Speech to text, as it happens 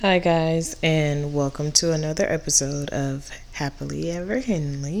Hi, guys, and welcome to another episode of Happily Ever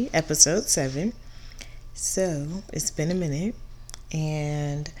Henley, episode 7. So, it's been a minute,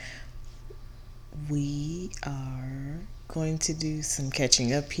 and we are going to do some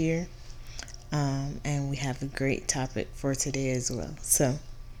catching up here. And we have a great topic for today as well. So,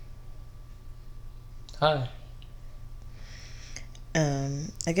 Hi.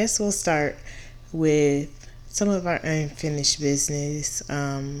 I guess we'll start with some of our unfinished business.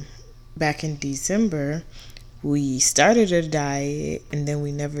 Back in December, we started a diet and then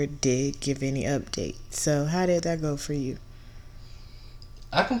we never did give any updates. So, how did that go for you?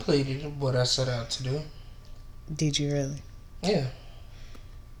 I completed what I set out to do. Did you really? Yeah.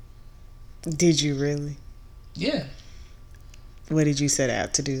 Did you really? Yeah. What did you set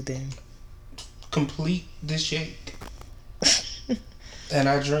out to do then? Complete the shake. And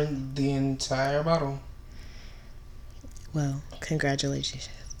I drank the entire bottle. Well, congratulations.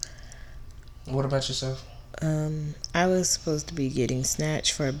 What about yourself? I was supposed to be getting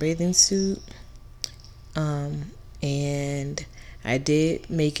snatched for a bathing suit. And I did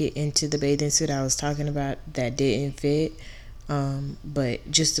make it into the bathing suit I was talking about that didn't fit. But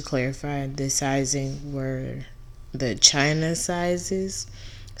just to clarify, the sizing were the China sizes.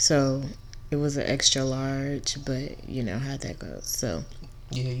 So it was an extra large, but you know how that goes. So,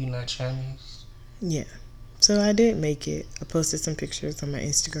 Yeah, you're not Chinese. yeah. So I did make it. I posted some pictures on my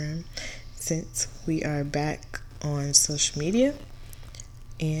Instagram since we are back on social media.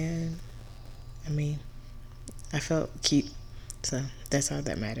 And I mean, I felt cute. So that's all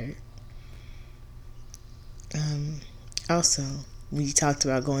that mattered. Um, Also, we talked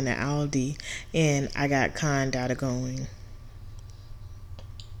about going to Aldi, and I got conned out of going.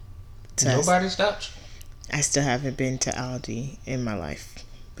 So Nobody stopped I still haven't been to Aldi in my life,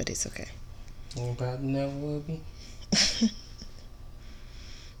 but it's okay. you. You probably never will be.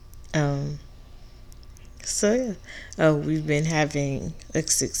 um. So yeah. Oh, we've been having a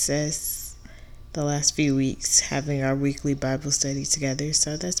success the last few weeks, having our weekly Bible study together.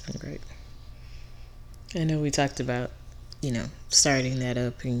 So that's been great. I know we talked about, starting that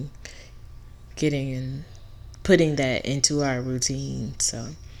up and getting and putting that into our routine. So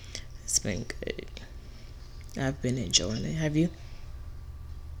it's been good. I've been enjoying it. Have you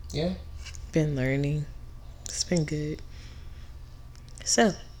Yeah. been learning? It's been good.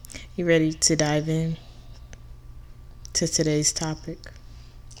 So, you ready to dive in to today's topic?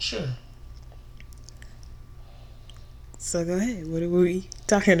 Sure. So go ahead. What are we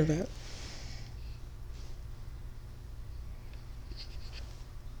talking about?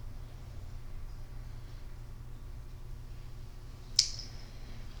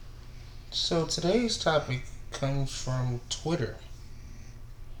 So today's topic comes from Twitter.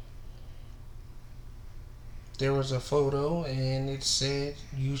 There was a photo and it said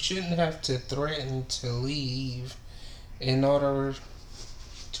you shouldn't have to threaten to leave in order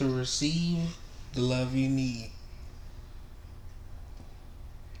to receive the love you need.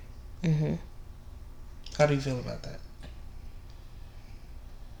 Mm-hmm. How do you feel about that?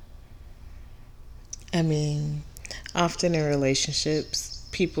 I mean, often in relationships,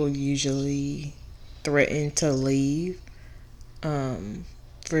 people usually threaten to leave um,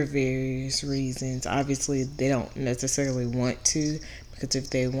 for various reasons. Obviously, they don't necessarily want to, because if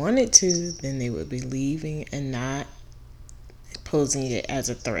they wanted to, then they would be leaving and not posing it as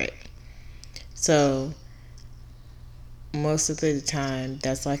a threat. So, most of the time,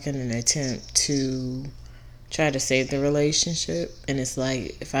 that's like an attempt to try to save the relationship. And it's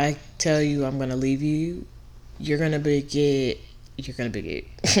like, if I tell you I'm going to leave you, you're going to be get you're going to be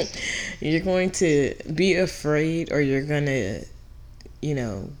get you're going to be afraid, or you're going to, you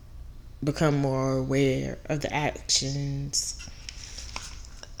know, become more aware of the actions.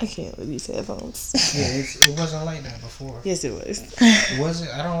 I can't with these headphones. Yeah, it wasn't like that before. Yes, it was. Was it?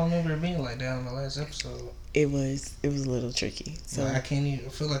 I don't remember it being like that on the last episode. It was a little tricky. So Like I can't even. I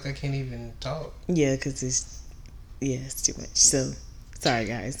feel like I can't even talk. yeah, because it's too much. So sorry,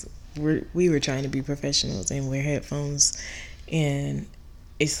 guys. We were trying to be professionals and wear headphones, and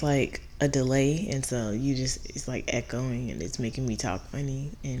it's like a delay, and so it's like echoing, and it's making me talk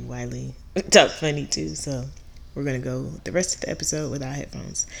funny, and Wiley talk funny too. So we're gonna go the rest of the episode without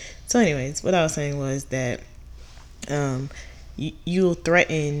headphones. So, anyways, what I was saying was that um, you'll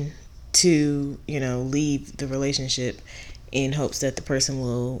threaten to, leave the relationship in hopes that the person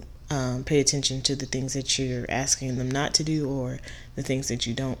will pay attention to the things that you're asking them not to do, or the things that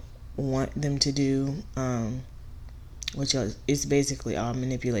you don't want them to do, which is basically all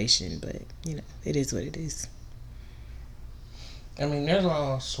manipulation, but, it is what it is. I mean, there's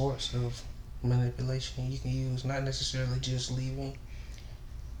all sorts of manipulation you can use. Not necessarily just leaving.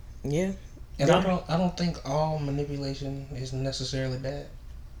 Yeah. And I don't think all manipulation is necessarily bad.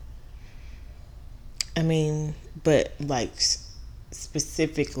 I mean, but like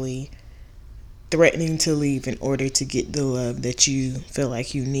specifically threatening to leave in order to get the love that you feel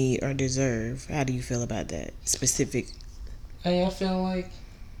like you need or deserve. How do you feel about that specific? Hey, I feel like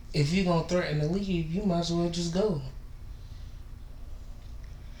if you're gonna threaten to leave, you might as well just go.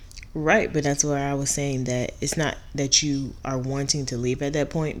 Right, but that's where I was saying that it's not that you are wanting to leave at that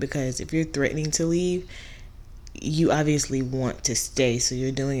point, because if you're threatening to leave, you obviously want to stay, so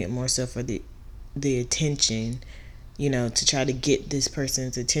you're doing it more so for the attention, to try to get this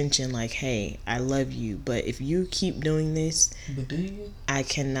person's attention, like, hey, I love you, but if you keep doing this, But do you? I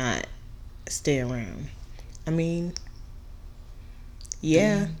cannot stay around. I mean, Do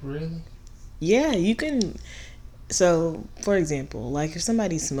yeah. you really? Yeah, you can. So, for example, like if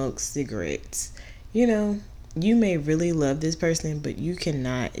somebody smokes cigarettes, you know, you may really love this person, but you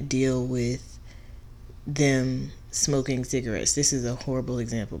cannot deal with them smoking cigarettes. This is a horrible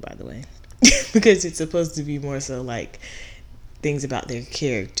example, by the way, because it's supposed to be more so like things about their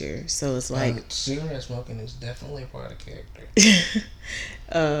character. So it's like, Cigarette smoking is definitely a part of character.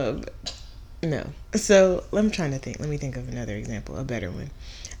 um, no. So I'm trying to think. Let me think of another example, a better one.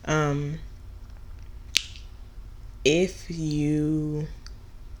 Um, if you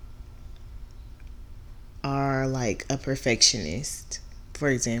are like a perfectionist, for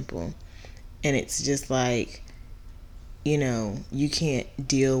example, and it's just like, you can't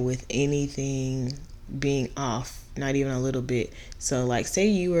deal with anything being off, not even a little bit. So, like, say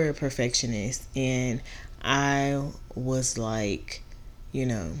you were a perfectionist, and I was like, you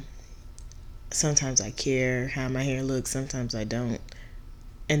know, sometimes I care how my hair looks, sometimes I don't.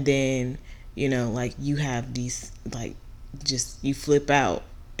 And then, like, you have these, like, just you flip out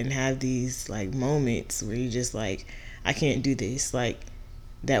and have these, like, moments where you just like, I can't do this. Like,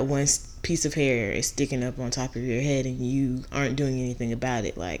 that one piece of hair is sticking up on top of your head and you aren't doing anything about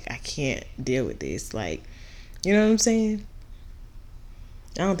it. Like, I can't deal with this. Like, you know what I'm saying?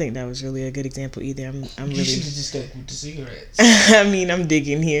 I don't think that was really a good example either. I'm You really. should have just stuck with the cigarettes. I mean, I'm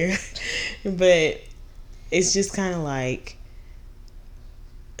digging here, but it's just kind of like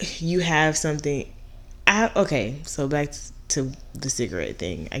you have something. Okay, so back to the cigarette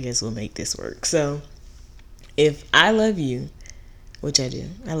thing. I guess we'll make this work. So, if I love you, which I do,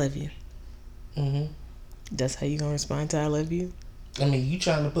 I love you. Mm-hmm. That's how you gonna respond to I love you? I mean, you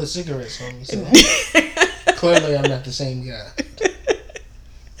trying to put cigarettes on me, so clearly I'm not the same guy.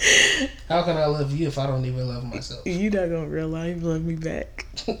 How can I love you if I don't even love myself? You not gonna real life love me back.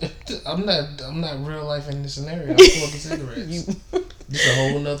 I'm not real life in this scenario. I'm smoking cigarettes. This a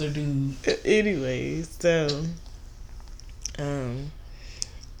whole nother dude. Anyway, so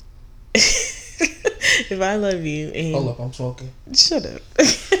if I love you and Hold up, I'm smoking. shut up.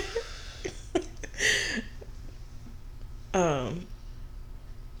 um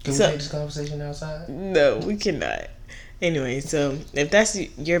Can we so take this conversation outside? no, we cannot. Anyway, so if that's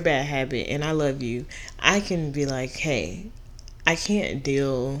your bad habit and I love you, I can be like, hey, I can't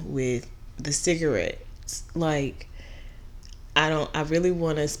deal with the cigarettes. Like, I really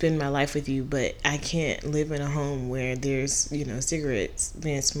want to spend my life with you, but I can't live in a home where there's, cigarettes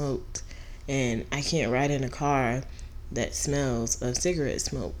being smoked, and I can't ride in a car that smells of cigarette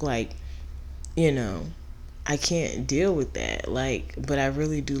smoke. Like, you know, I can't deal with that. Like, but I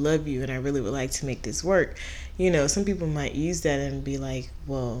really do love you and I really would like to make this work. Some people might use that and be like,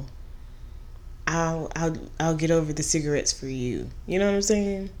 well, I'll get over the cigarettes for you. You know what I'm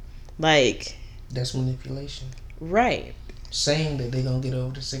saying? Like, That's manipulation. right. Saying that they gonna get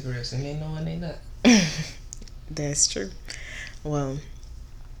over the cigarettes and they knowing they not. That's true. Well,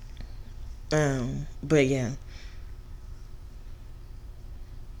 but yeah.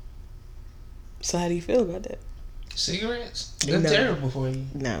 So how do you feel about that? Cigarettes? They're No. terrible for you.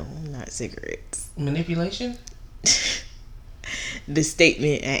 No, not cigarettes. Manipulation? The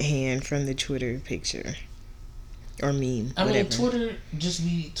statement at hand from the Twitter picture or meme. I whatever. mean,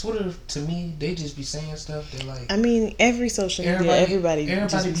 Twitter to me, they just be saying stuff that like I mean, every social media, everybody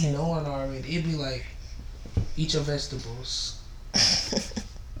just be saying- knowing already. It'd be like, eat your vegetables.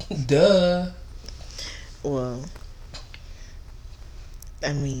 Duh. Well,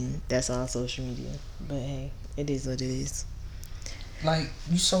 I mean, that's all social media. But hey, it is what it is. Like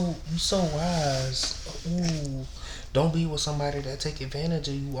you so wise. Ooh, don't be with somebody that take advantage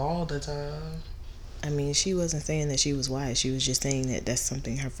of you all the time. I mean, she wasn't saying that she was wise. She was just saying that that's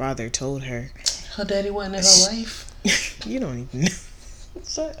something her father told her. Her daddy wasn't in her life. You don't even know.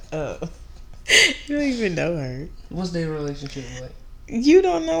 Shut up. You don't even know her. What's their relationship like? You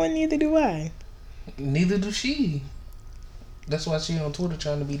don't know, and neither do I. Neither do she. That's why she on Twitter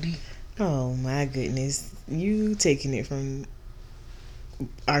trying to be deep. Oh my goodness. You taking it from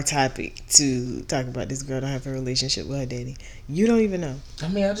our topic to talk about this girl don't have a relationship with her daddy. You don't even know. I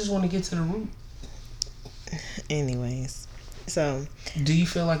mean, I just want to get to the root. Anyways. So Do you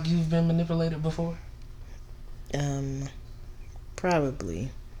feel like you've been manipulated before? Probably.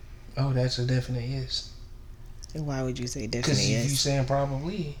 Oh, that's a definite yes. Why would you say Because definitely if you yes? saying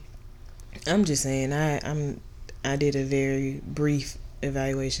probably, I'm just saying I did a very brief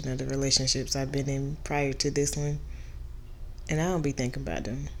evaluation of the relationships I've been in prior to this one, and I don't be thinking about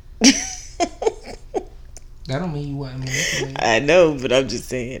them. that don't mean you wasn't manipulated. I know, but I'm just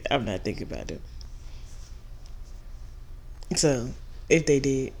saying I'm not thinking about them. So if they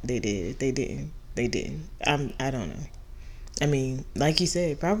did, they did. If they didn't, they didn't. I don't know. I mean, like you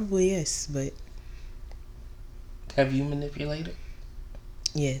said, probably yes, but Have you manipulated?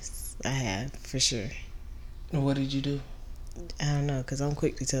 yes, I have for sure. What did you do? I don't know, cause I'm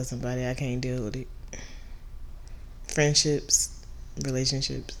quick to tell somebody I can't deal with it. Friendships,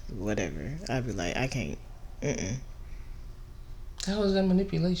 relationships, whatever. I'd be like, I can't. How is that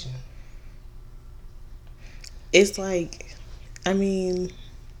manipulation? It's like, I mean,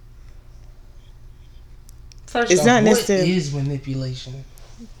 First it's off, not what necessarily. is manipulation?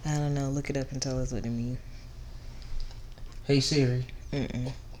 I don't know. Look it up and tell us what it means. Hey Siri.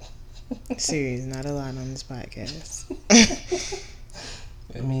 Siri is not allowed on this podcast.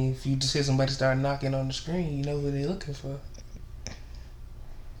 I mean, if you just hear somebody start knocking on the screen, you know who they're looking for.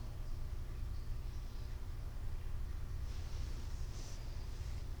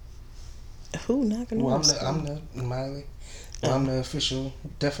 Who knocking on the screen? I'm the Miley. Well, I'm the official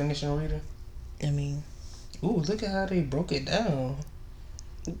definition reader. I mean, Ooh, look at how they broke it down.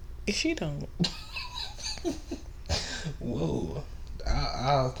 she don't. Whoa,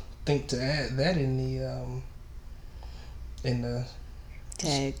 I'll think to add that in the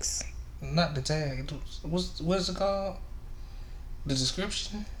Tags. not the tag. What's it called? The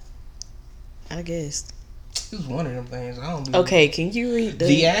description. I guess. It's one of them things. I don't. Okay, can you read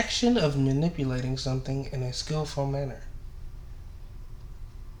The action of manipulating something in a skillful manner.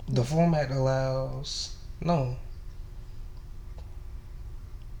 The format allows no.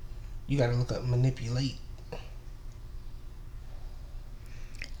 You gotta look up manipulate,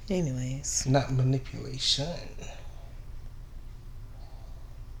 Anyways, not manipulation.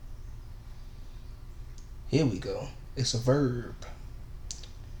 Here we go. It's a verb.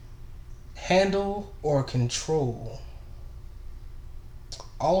 Handle or control.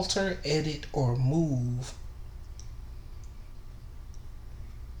 Alter, edit, or move.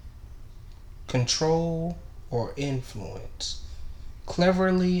 Control or influence.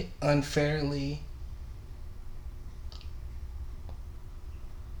 Cleverly, unfairly.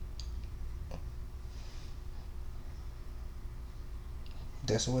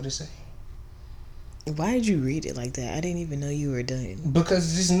 That's what it says. why did you read it like that? I didn't even know you were done.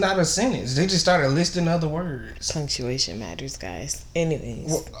 Because it's not a sentence. They just started listing other words. Punctuation matters, guys.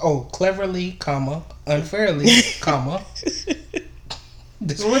 Anyways. Cleverly, comma, unfairly, comma.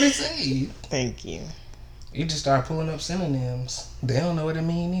 That's what it says. Thank you. You just start pulling up synonyms. They don't know what it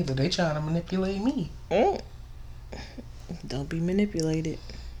mean either. They trying to manipulate me. Don't be manipulated.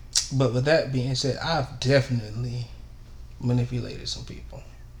 But with that being said, I've definitely manipulated some people.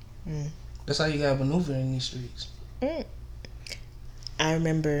 That's how you gotta maneuver in these streets. I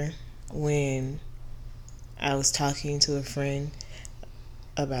remember when I was talking to a friend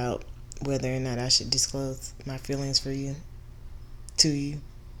about whether or not I should disclose my feelings for you to you,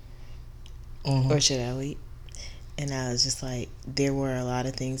 or should I wait? And I was just like, there were a lot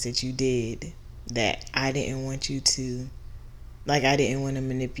of things that you did that I didn't want you to, like, I didn't want to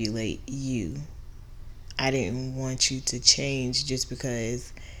manipulate you. I didn't want you to change just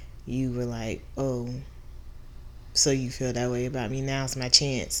because you were like, oh, so you feel that way about me. Now's my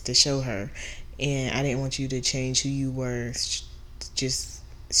chance to show her. And I didn't want you to change who you were just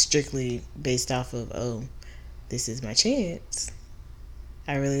strictly based off of, oh, this is my chance.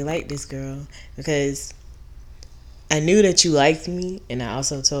 I really like this girl. Because I knew that you liked me. And I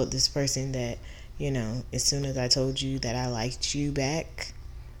also told this person that, you know, as soon as I told you that I liked you back,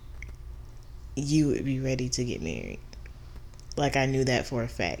 you would be ready to get married. Like, I knew that for a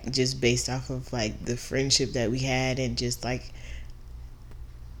fact, just based off of, like, the friendship that we had, and just, like,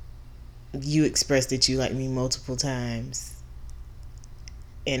 you expressed that you liked me multiple times,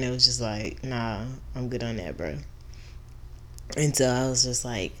 and it was just like, nah, I'm good on that, bro. And so I was just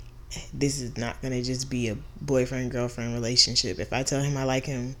like, this is not gonna just be a boyfriend-girlfriend relationship. If I tell him I like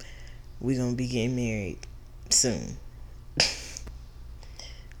him, we're gonna be getting married soon.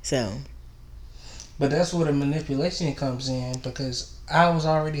 So But that's where the manipulation comes in because I was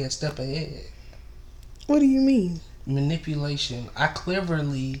already a step ahead. What do you mean? Manipulation. I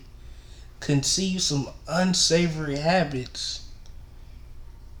cleverly conceived some unsavory habits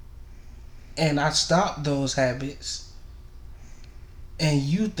and I stopped those habits. And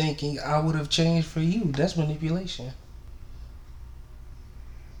you thinking I would have changed for you. That's manipulation.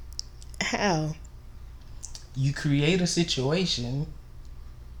 How? You create a situation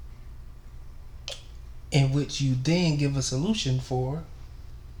in which you then give a solution for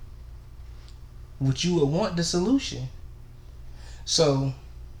which you would want the solution. So,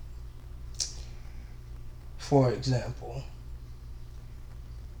 for example,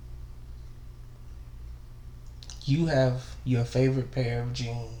 you have your favorite pair of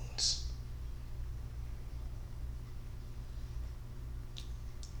jeans,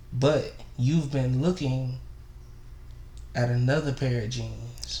 but you've been looking at another pair of jeans.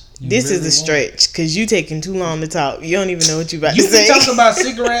 This is a stretch because you taking too long to talk. You don't even know what you about You to say. can talk about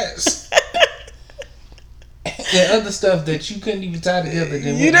cigarettes and other stuff that you couldn't even tie together.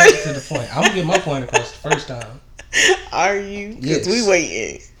 Then we get to the point. I'm gonna get my point across the first time. Are you? Yes. We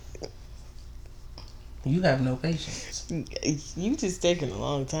waiting. You have no patience. You just taking a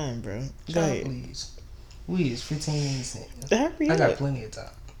long time, bro. Go ahead. Please. We is 15 minutes in. Hurry I got up. plenty of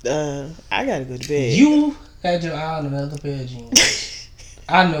time. I gotta go to bed. You had your eye on another pair of jeans.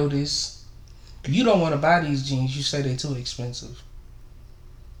 I know this. You don't want to buy these jeans. You say they're too expensive.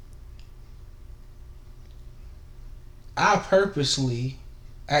 I purposely,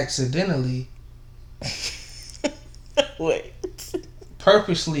 accidentally, what?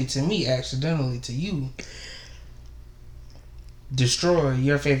 Purposely to me, accidentally to you, destroy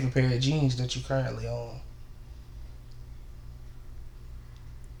your favorite pair of jeans that you currently own.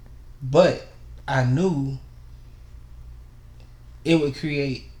 But I knew it would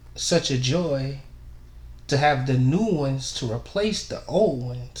create such a joy to have the new ones to replace the old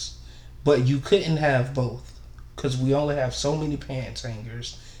ones, but you couldn't have both because we only have so many pants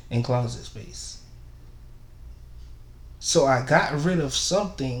hangers in closet space. So I got rid of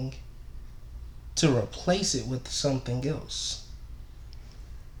something to replace it with something else.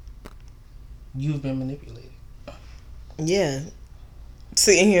 You've been manipulated. Yeah.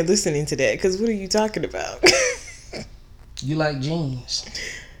 Sitting here listening to that because what are you talking about? You like jeans.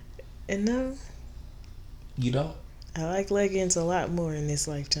 And no. You don't? I like leggings a lot more in this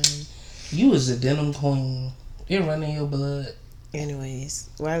lifetime. You was a denim queen. It run in your blood. Anyways,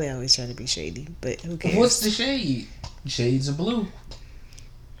 Wiley always try to be shady, but who cares? What's the shade? Shades of blue.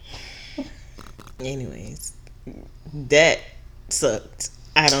 Anyways, that sucked.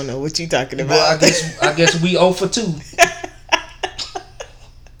 I don't know what you talking about. Well, I guess we 0 for 2.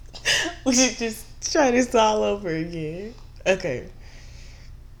 We should just try this all over again. Okay.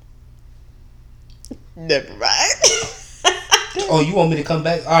 Never mind. Oh, you want me to come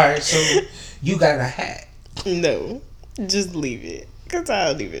back? Alright, so you got a hat. No. Just leave it. Because I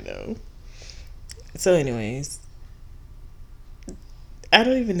don't even know. So anyways. I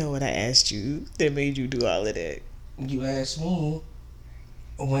don't even know what I asked you that made you do all of that. You asked me,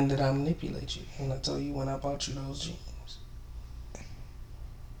 when did I manipulate you? And I told you when I bought you those jeans.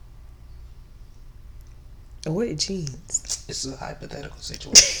 What jeans? It's a hypothetical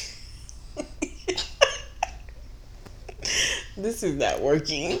situation. This is not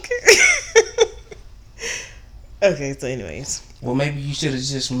working. Okay, so anyways. Well, maybe you should have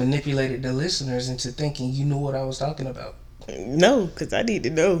just manipulated the listeners into thinking you knew what I was talking about. No, because I need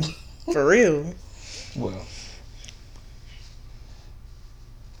to know. For real. Well.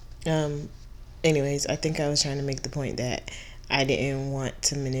 Anyways, I think I was trying to make the point that I didn't want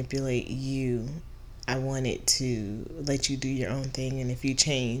to manipulate you. I wanted to let you do your own thing, and if you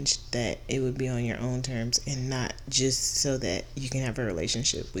changed, that it would be on your own terms and not just so that you can have a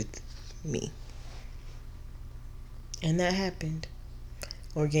relationship with me. And that happened.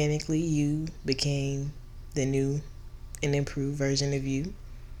 Organically, you became the new and improved version of you,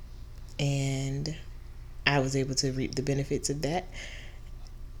 and I was able to reap the benefits of that.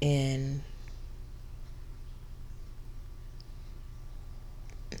 And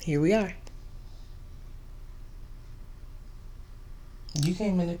here we are. You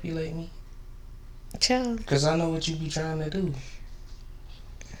can't manipulate me. Child. Because I know what you be trying to do.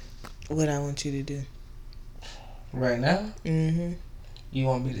 What I want you to do. Right now? Mm-hmm. You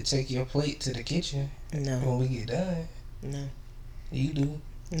want me to take your plate to the kitchen? No. When we get done? No. You do?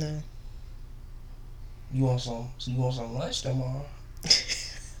 No. You want some lunch tomorrow?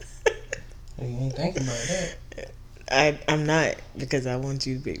 You ain't thinking about that. I'm not, because I want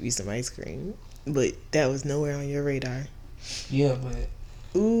you to bake me some ice cream. But that was nowhere on your radar. Yeah, but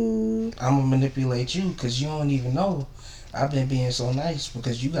Ooh. I'm gonna manipulate you because you don't even know. I've been being so nice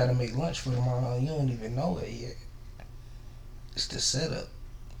because you gotta make lunch for tomorrow and you don't even know it yet. It's the setup.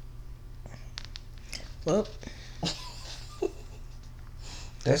 Well,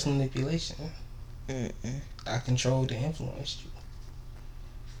 That's manipulation. mm-mm. I controlled and influenced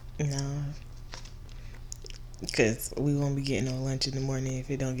you. No. Because we won't be getting no lunch in the morning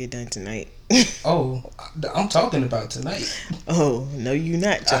if it don't get done tonight. Oh, I'm talking about tonight. Oh, no, you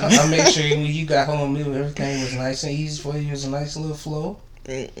not, John. I make sure when you got home, everything was nice and easy for you. It was a nice little flow.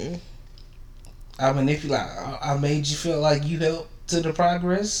 Mm-mm. I manipulate. I made you feel like you helped to the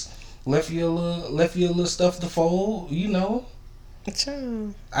progress. Left you a little stuff to fold. You know.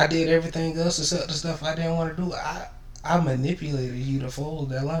 Child. I did everything else except the stuff I didn't want to do. I manipulated you to fold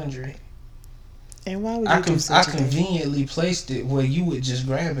that laundry. And why would you do I such a thing? conveniently placed it where you would just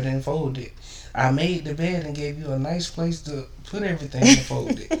grab it and fold it. I made the bed and gave you a nice place to put everything and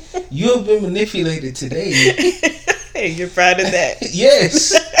fold it. You have been manipulated today. Hey, you're proud of that?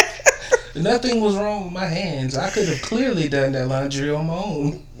 Yes. Nothing was wrong with my hands. I could have clearly done that laundry on my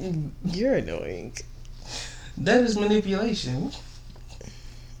own. You're annoying. That is manipulation.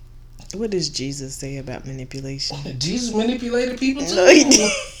 What does Jesus say about manipulation? Jesus manipulated people too. No, he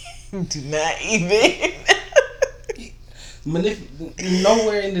didn't. Do not even.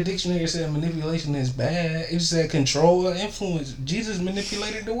 Nowhere in the dictionary said manipulation is bad. It said control or influence. Jesus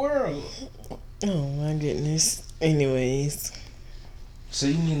manipulated the world. Oh my goodness. Anyways. So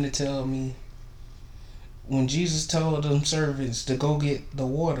you mean to tell me when Jesus told them servants to go get the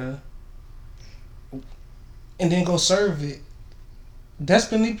water and then go serve it,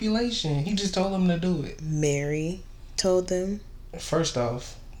 that's manipulation. He just told them to do it. Mary told them. First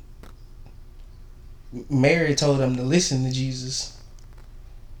off, Mary told them to listen to Jesus.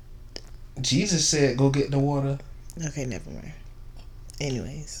 Jesus said, go get the water. Okay, never mind.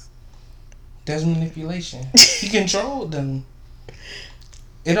 Anyways. That's manipulation. He controlled them.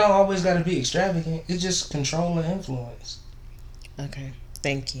 It don't always got to be extravagant. It's just control and influence. Okay,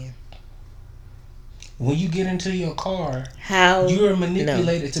 thank you. When you get into your car, How? you are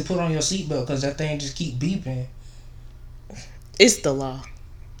manipulated to put on your seatbelt because that thing just keep beeping. It's the law.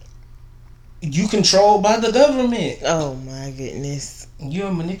 You controlled by the government. Oh my goodness.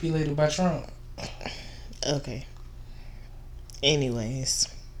 You're manipulated by Trump. Okay. Anyways.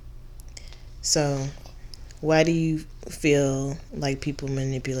 So, why do you feel like people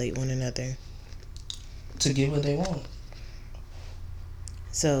manipulate one another? To get what they want.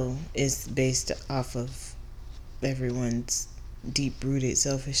 So, it's based off of everyone's deep-rooted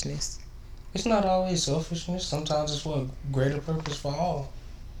selfishness. It's not always selfishness. Sometimes it's for a greater purpose for all.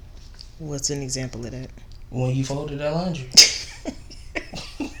 What's an example of that? When you folded that laundry.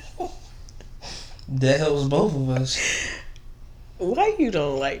 That helps both of us. Why you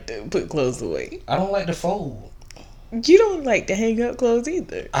don't like to put clothes away? I don't like to fold. You don't like to hang up clothes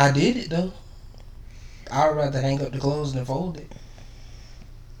either. I did it though. I'd rather hang up the clothes than fold it.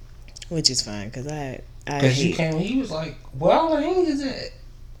 Which is fine, because I Because you came and you was like, where all the hangers at?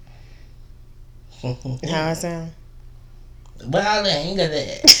 How I sound? Where all the hangers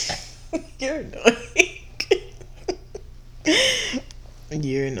at? You're annoying.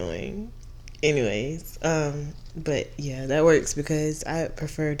 You're annoying. Anyways, but yeah, that works because I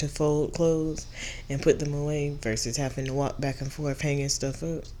prefer to fold clothes and put them away versus having to walk back and forth hanging stuff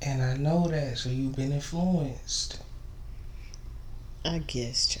up. And I know that, so you've been influenced. I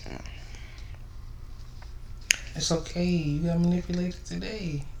guess, child. It's okay. You got manipulated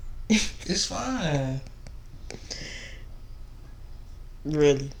today. It's fine.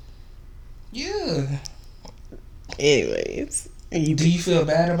 Really? Yeah. Anyways. Do you feel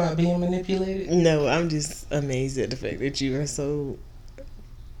bad about being manipulated? No, I'm just amazed at the fact that you are so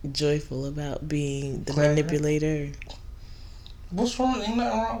joyful about being the Clever. manipulator. What's wrong? Ain't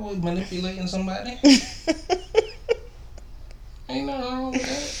nothing wrong with manipulating somebody. Ain't nothing wrong with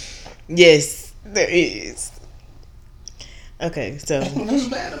that. Yes, there is. Okay, so What's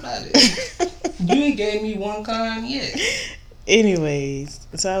bad about it? You ain't gave me one kind yet. anyways,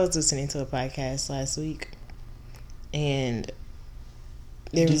 so I was listening to a podcast last week, and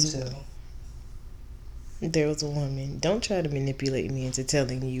there was a woman. Don't try to manipulate me into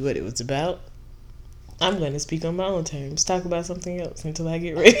telling you what it was about. I'm going to speak on my own terms. Talk about something else until I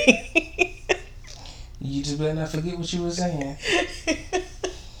get ready. You just better not forget what you were saying.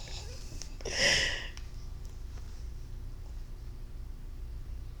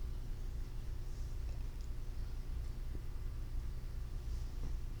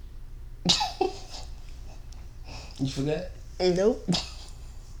 You forgot? Nope.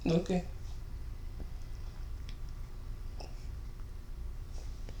 Okay.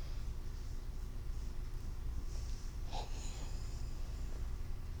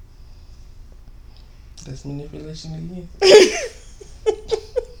 That's manipulation again.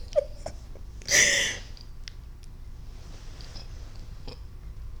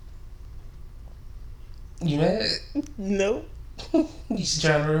 You mad? Nope. You just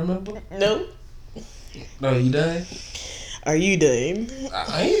trying to remember? Nope. No, you done? Are you done?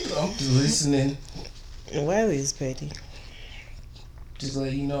 I ain't. I'm just listening. Wiley is petty. Just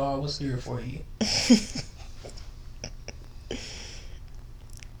let you know I was here for you.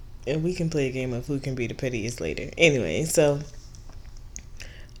 And we can play a game of who can be the pettiest later. Anyway, so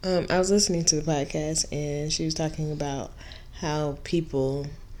I was listening to the podcast and she was talking about how people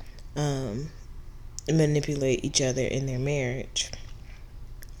manipulate each other in their marriage.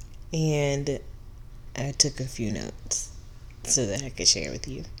 And I took a few notes so that I could share with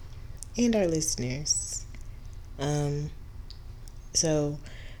you and our listeners. So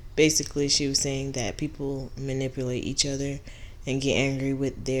basically, she was saying that people manipulate each other and get angry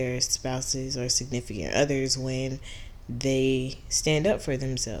with their spouses or significant others when they stand up for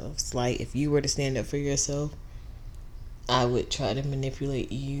themselves. Like, if you were to stand up for yourself, I would try to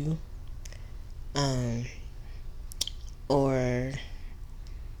manipulate you. Or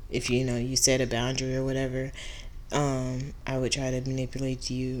if you set a boundary or whatever, I would try to manipulate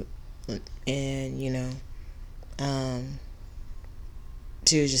you. And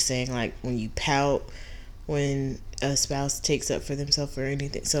she was just saying, like, when you pout when a spouse takes up for themselves or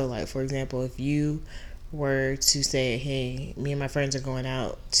anything. So, like, for example, if you were to say, hey, me and my friends are going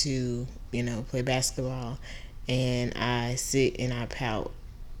out to play basketball, and I sit and I pout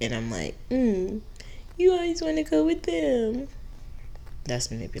and I'm like, you always want to go with them,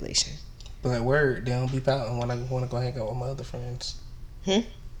 that's manipulation. But like, word, they don't be pouting when I want to go hang out with my other friends. And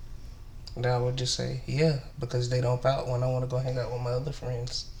I would just say, yeah, because they don't pout when I want to go hang out with my other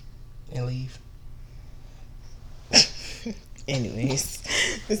friends and leave. Anyways,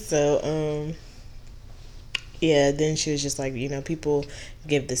 so yeah, then she was just like, people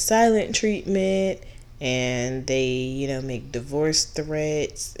give the silent treatment, and they make divorce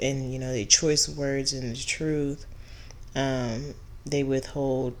threats, and they choice words and the truth. They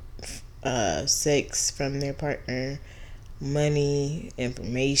withhold sex from their partner, money,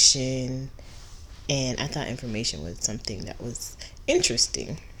 information. And I thought information was something that was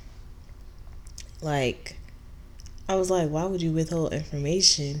interesting. Like, I was like, why would you withhold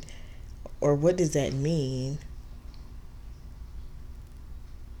information? Or what does that mean?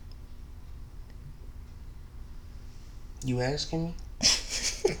 You asking me?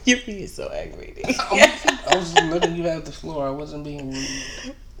 You're being so aggravating. I was letting you have the floor. I wasn't being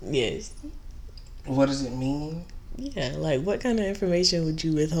rude. Yes. What does it mean? Yeah, like, what kind of information would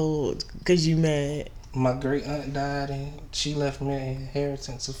you withhold because you mad? My great aunt died and she left me an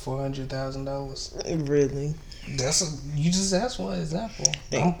inheritance of $400,000. Really? You just asked for an example.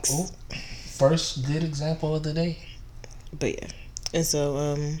 Thanks. First good example of the day. But yeah, and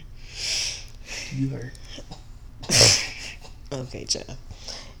so You heard. Okay, child.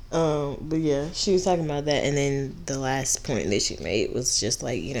 But yeah, she was talking about that, and then the last point that she made was just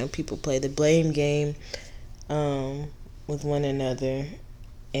like, people play the blame game with one another,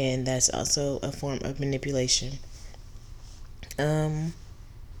 and that's also a form of manipulation. Let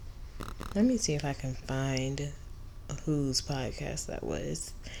me see if I can find whose podcast that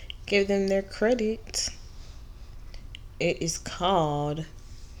was. Give them their credit. It is called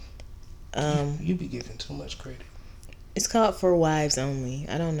You be giving too much credit. It's called For Wives Only.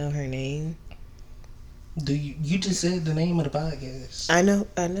 I don't know her name. You just said the name of the podcast. I know,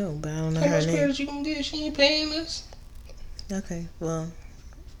 but I don't know How her much name. credit you gonna get? She ain't paying us. Okay, well,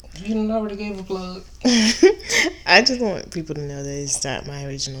 You done already gave a plug. I just want people to know that it's not my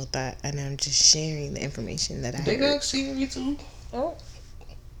original thought, and I'm just sharing the information that I They heard. got Siri too. Oh.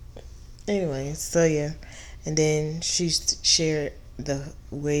 Anyway, so yeah, and then she shared the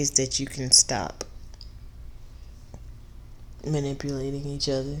ways that you can stop manipulating each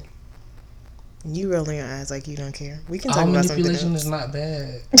other. You rolling your eyes like you don't care. We can talk All about something manipulation else. is not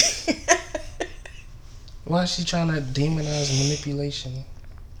bad. Why is she trying to demonize manipulation?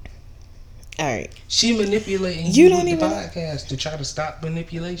 All right. She manipulating You you don't with the even- podcast to try to stop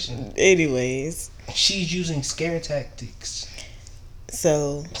manipulation. Anyways, She's using scare tactics.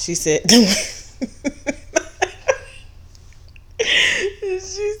 so she said.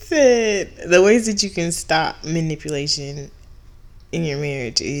 She said the ways that you can stop manipulation in your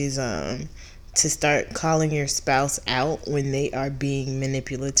marriage is to start calling your spouse out when they are being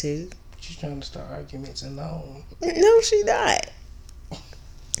manipulative. She's trying to start arguments in the home. No, she not.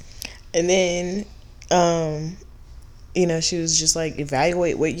 And then, she was just like,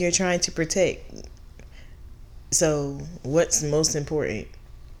 evaluate what you're trying to protect. So, what's most important?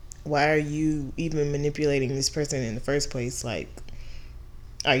 why are you even manipulating this person in the first place? Like,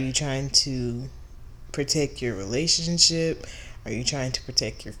 are you trying to protect your relationship? Are you trying to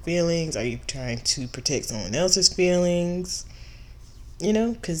protect your feelings? Are you trying to protect someone else's feelings? You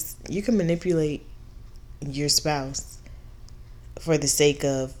know, because you can manipulate your spouse for the sake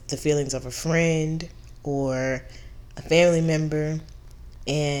of the feelings of a friend or a family member.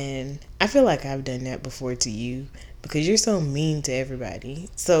 And I feel like I've done that before to you because you're so mean to everybody.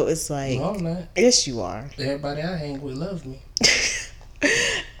 So it's like, No, I'm not. yes, you are. Everybody I hang with loves me.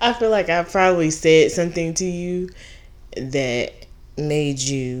 I feel like I probably said something to you that made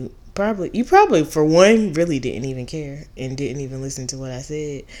you probably for one really didn't even care and didn't even listen to what I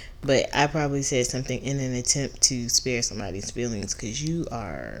said, but I probably said something in an attempt to spare somebody's feelings because you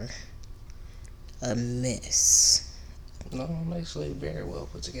are a mess. No, I'm actually very well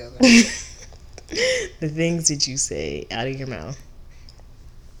put together. The things that you say out of your mouth,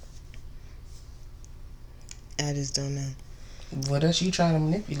 I just don't know. What else you trying to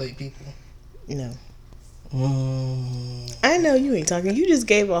manipulate people? No. Mm. I know you ain't talking. You just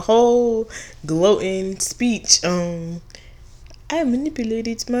gave a whole gloating speech on I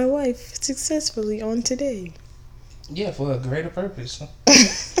manipulated my wife successfully on today. Yeah, for a greater purpose.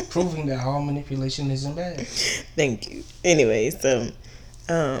 Proving that all manipulation isn't bad. Thank you. Anyway, so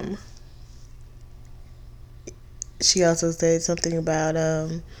she also said something about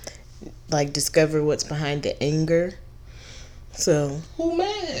like discover what's behind the anger. So Who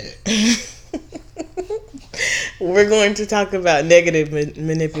mad? we're going to talk about negative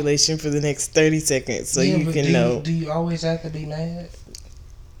manipulation for the next 30 seconds so yeah, you can know. Do you always have to be mad?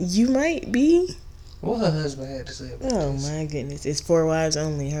 You might be. What her husband had to say about Oh this? my goodness. It's 4 wives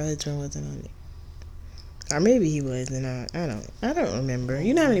only. Her husband wasn't on it. Or maybe he was and I don't remember.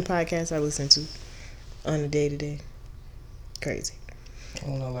 You know how many podcasts I listen to on a day to day? Crazy. I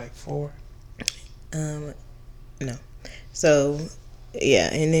don't know, like 4. No. So,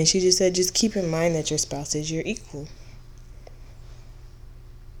 yeah, and then she just said, just keep in mind that your spouse is your equal.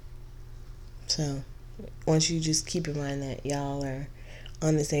 So, once you just keep in mind that y'all are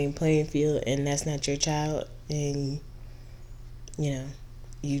on the same playing field and that's not your child, and, you know,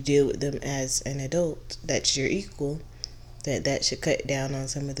 you deal with them as an adult, that's your equal, that should cut down on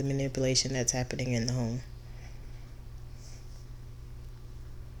some of the manipulation that's happening in the home.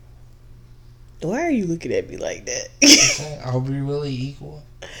 Why are you looking at me like that? Are we really equal?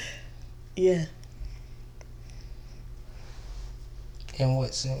 Yeah. In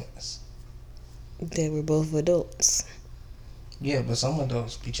what sense? They were both adults. Yeah, but some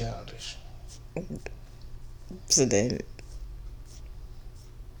adults be childish. So then...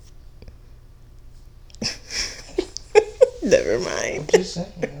 Never mind. I'm just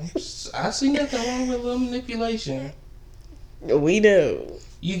saying. I see nothing wrong with a little manipulation. We know.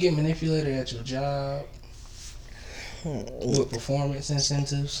 You get manipulated at your job with performance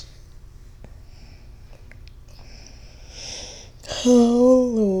incentives.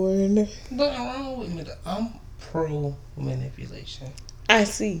 Oh, Lord. Nothing wrong with me. I'm pro manipulation. I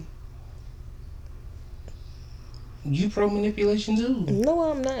see. You pro manipulation too.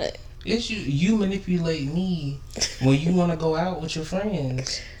 No, I'm not. It's you. You manipulate me when you want to go out with your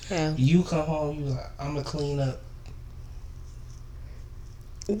friends. How? You come home. You like, I'm gonna clean up.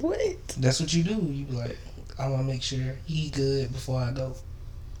 What? That's what you do. You be like, I'm gonna make sure he good before I go.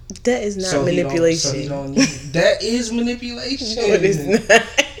 That is not manipulation. So he don't need, that is manipulation. No, it is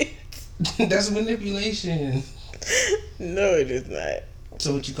not. That's manipulation. No, it is not.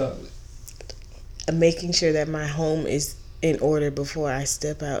 So what you call it? Making sure that my home is in order before I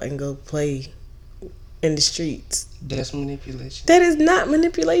step out and go play in the streets. That's manipulation. That is not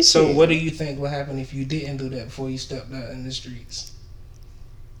manipulation. So what do you think would happen if you didn't do that before you stepped out in the streets?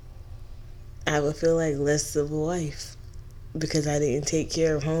 I would feel like less of a wife because I didn't take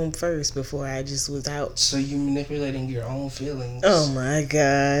care of home first before I just was out. So you manipulating your own feelings. Oh my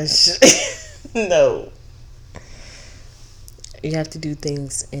gosh. No. You have to do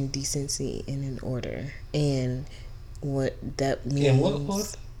things in decency and in order. And what that means... In what order?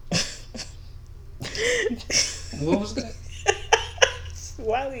 What was that?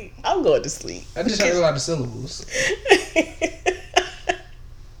 Wiley, I'm going to sleep. I just heard a lot of syllables.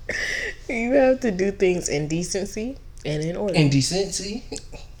 You have to do things in decency and in order. Indecency?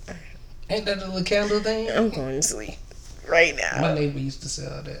 Ain't that a little candle thing? I'm going to sleep right now. My neighbor used to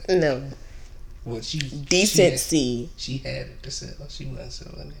sell that. No. Well, Decency. She had it to sell. She wasn't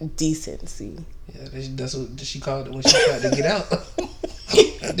selling it. Decency. Yeah, that's what she called it when she tried to get out.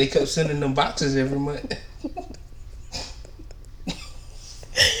 They kept sending them boxes every month.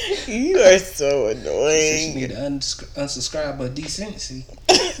 You are so She annoying. need to unsubscribe her decency.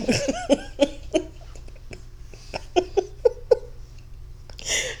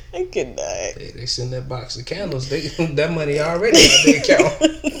 I cannot. They send that box of candles. That money already out their account.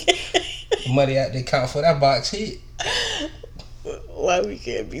 The money out their account for that box hit. Why we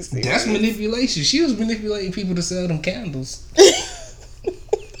can't be serious? That's manipulation. She was manipulating people to sell them candles.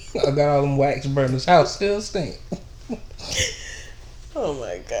 I got all them wax burners. House still stink. Oh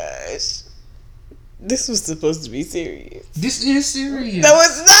my gosh. This was supposed to be serious. This is serious. No,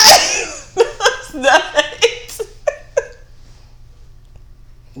 it's not. No, it's not.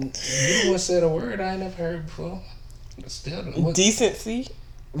 You one said a word I ain't never heard before. But still, Decency.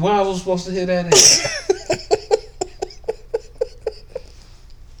 why I was supposed to hear that?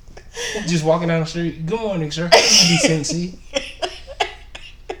 Just walking down the street. Good morning, sir. Decency.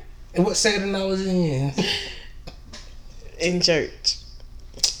 And what setting I was in? In church.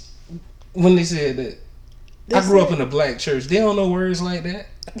 When they said that. I grew up in a black church. They don't know words like that.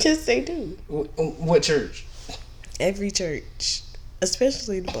 Yes, they do. What church? Every church.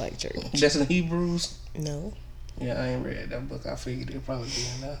 Especially the black church. That's in Hebrews? No. Yeah, I ain't read that book. I figured it'd probably be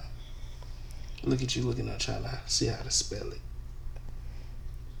in there. Look at you looking up trying to see how to spell it.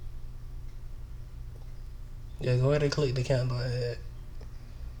 Yeah, go ahead and click the candle ad.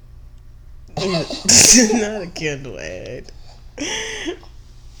 It's not a candle ad.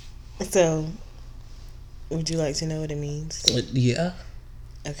 So, would you like to know what it means? Yeah.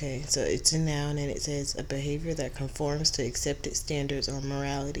 Okay, so it's a noun and it says a behavior that conforms to accepted standards or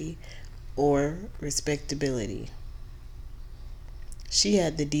morality or respectability. She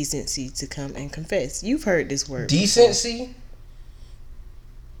had the decency to come and confess. You've heard this word. Decency?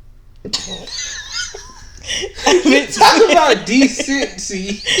 I've been Talk about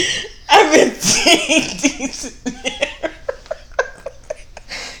decency. I've been saying decency.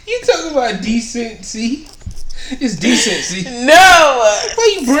 You talking about decency? It's decency. No!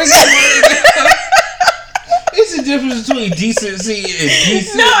 Why you bring that word up? It's the difference between decency and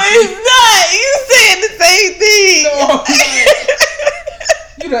decency. No, it's not. You saying the same thing. No, I'm not.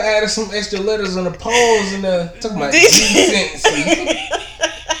 You done added some extra letters on the pause and talking about decency.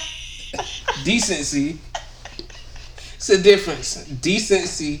 Decency. It's a difference.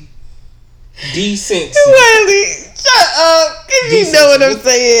 Decency. Decency. Wiley, shut up. Cause you know what I'm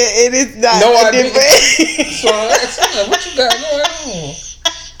saying. It is not No, a I didn't. difference. So what you got going on?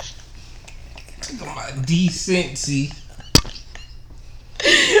 Talking about decency.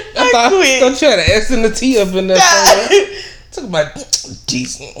 I thought you had an S and a T up in there somewhere. Talking about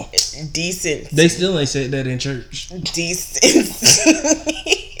decent. Decent. They still ain't said that in church. Decent.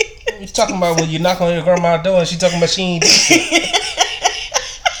 You talking about when you knock on your grandma's door and she talking about she ain't decent.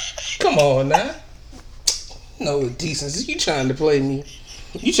 Come on now. No decency. You trying to play me.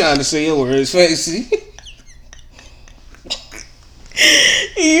 You trying to say your words fancy.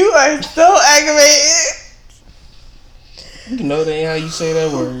 You are so aggravated. You know that ain't how you say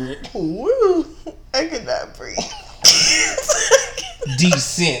that word. Woo. I could not breathe.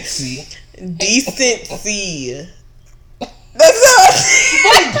 Decency. Decency. That's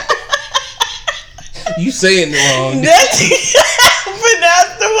not. You saying it wrong. That's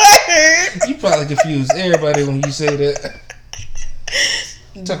pronounce the word. You probably confuse everybody when you say that.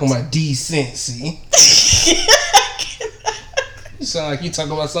 Talking about decency. You sound like you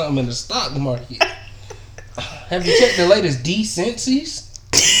talking about something in the stock market. Have you checked the latest decencies?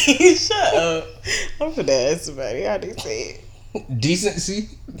 Shut up. I'm gonna ask somebody how they say it. Decency?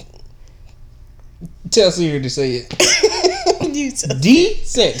 Tell Siri to say it. You tell.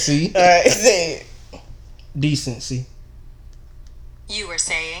 Decency. Alright, say it. Decency. You were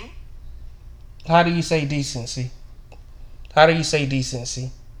saying? How do you say decency? How do you say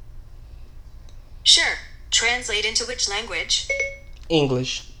decency? Sure. Translate into which language?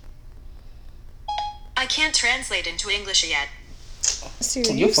 English. I can't translate into English yet.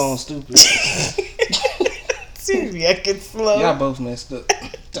 Siri, Your phone's stupid. Siri, I can slow. Y'all both messed up.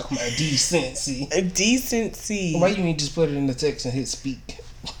 Talking about decency. A decency. Why you ain't just put it in the text and hit speak?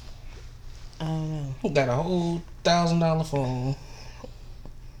 I don't know. You got a whole $1,000 phone.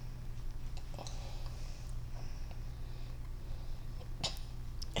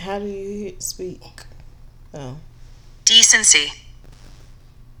 How do you hit speak? Oh. Decency.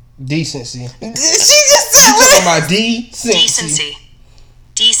 Decency. She just said Talking what? about decency. Decency.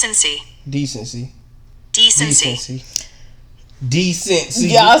 Decency. Decency. Decency. Decency.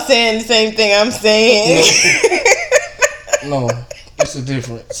 Y'all saying the same thing I'm saying. No, it's a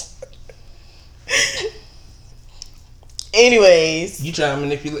difference. Anyways. You try to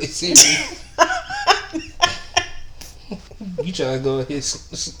manipulate Siri. You try to go ahead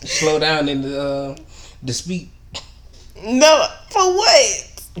slow down in the speak. No, for what?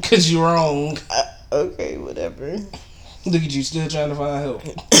 Because you're wrong. Okay, whatever. Look at you still trying to find help.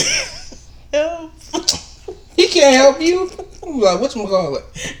 Help. He can't help you. Like, whatchamacallit?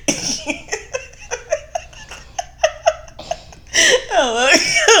 Hello.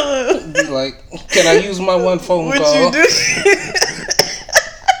 Be like, can I use my one phone What call? you do?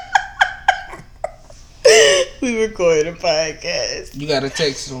 We record a podcast. You gotta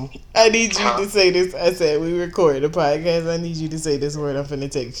text him. I need you to say this. I said we record a podcast. I need you to say this word. I'm finna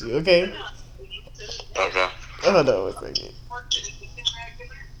text you, okay? Okay. Hold on one second.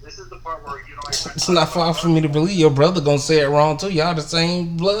 It's not far for me to believe your brother gonna say it wrong too. Y'all the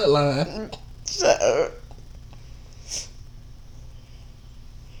same bloodline. Shut up.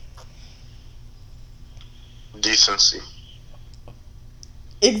 Decency.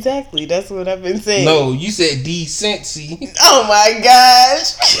 Exactly. That's what I've been saying. No, you said decency. Oh my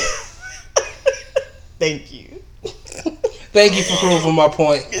gosh. Thank you. Thank you for proving my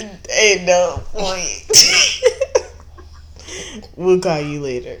point. Ain't no point. We'll call you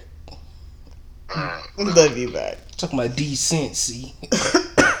later. Love you back. Talking about decency.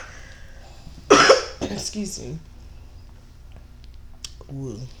 Excuse me.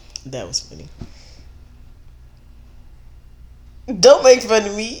 Woo. That was funny. Don't make fun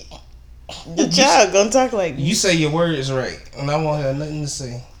of me. The child gonna talk like me. You say your words right, and I won't have nothing to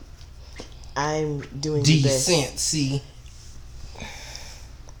say. I'm doing the best. Decency.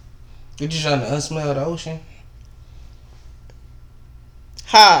 You just trying to unsmell the ocean?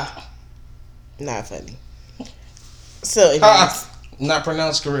 Ha. Not funny. So, anyways. Ha! Not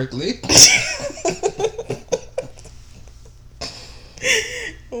pronounced correctly.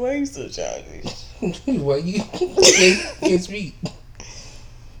 Why are you so childish? Why you can't speak?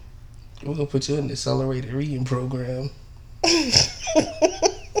 We're gonna put you in the accelerated reading program. Do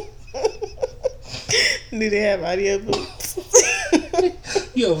they have audiobooks?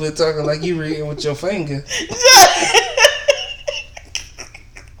 You over here talking like you reading with your finger.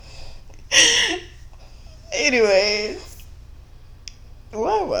 Anyways,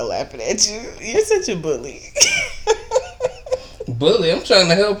 why am I laughing at you? You're such a bully. Bully, I'm trying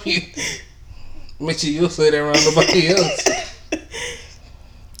to help you. Make sure you'll say that around nobody else.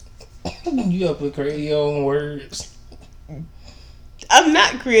 You up with creating your own words. I'm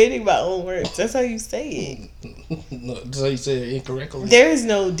not creating my own words. That's how you say it. No, that's how you said it incorrectly. There is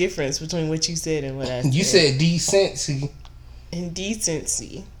no difference between what you said and what I said. You said decency.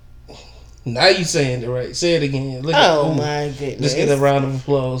 Indecency. Now you saying it right. Say it again. Look Oh at, my goodness. Let's get a round of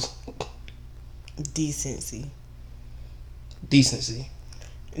applause. Decency. Decency.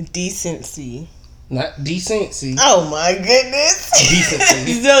 Decency. Not decency. Oh my goodness.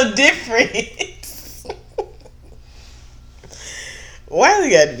 Decency. So different. Why do they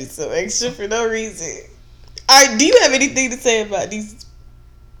gotta be so extra for no reason? Alright, do you have anything to say about these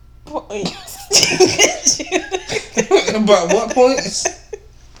points? About what points?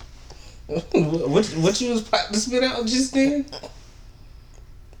 What you was about to spit out just then?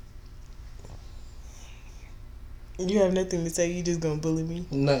 You have nothing to say, you just gonna bully me?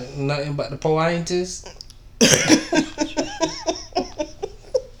 Nothing about the politest.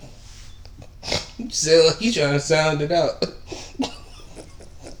 You said like you trying to sound it out.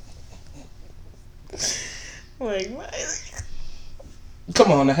 Like, what?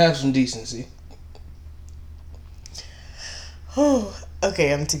 Come on, now have some decency. Oh,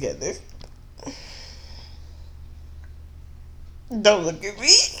 okay, I'm together. Don't look at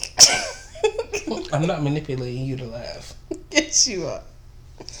me. I'm not manipulating you to laugh. Yes, you are.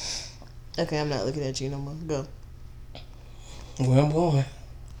 Okay, I'm not looking at you no more. Go. Where I'm going.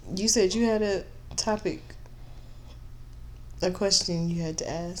 You said you had a topic, a question you had to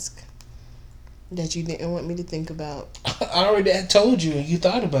ask that you didn't want me to think about. I already had told you and you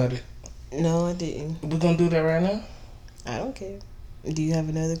thought about it. No, I didn't. We're gonna do that right now? I don't care. Do you have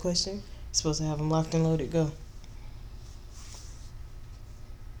another question? You're supposed to have them locked and loaded. Go.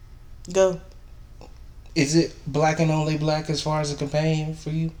 Go. Is it black and only black as far as a companion for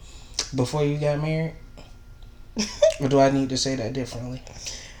you before you got married? Or do I need to say that differently?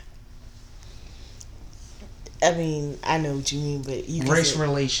 I mean, I know what you mean, but you can Race say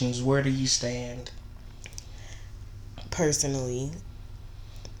relations, where do you stand? personally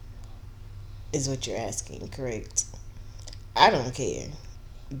is what you're asking, correct? I don't care.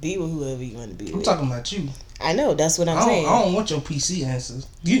 Be with whoever you want to be I'm with. talking about you. I know, that's what I'm I saying. don't want your PC answers.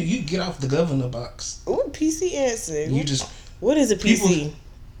 You get off the governor box. What PC answer? You just What is a PC? people-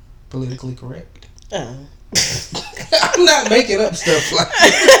 politically correct. Oh. I'm not making up stuff like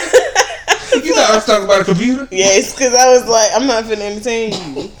that. You thought I was talking about a computer? Yes, because I was like, I'm not finna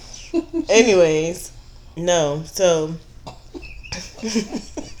entertain you. Anyways, no. So, Grow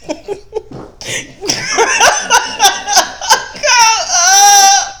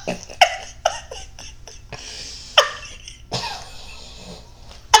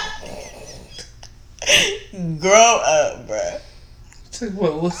up, bruh.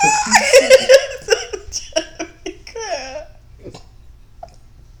 What's the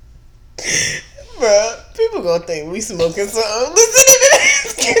Bruh, people gonna think we smoking something. Listen to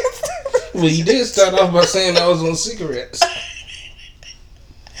this. Well, you did start off by saying I was on cigarettes.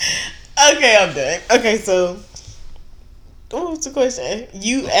 Okay, I'm done. Okay, so what was the question?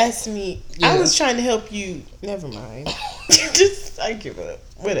 You asked me. I was trying to help you. Never mind. Just I give up.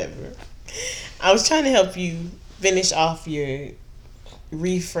 Whatever. I was trying to help you finish off your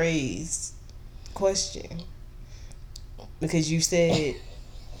rephrase question because you said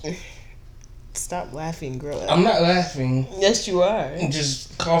stop laughing, grow up. I'm not laughing. Yes, you are. I'm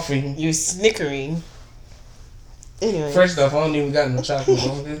just coughing. You're snickering. Anyway. First off, I don't even got no chocolate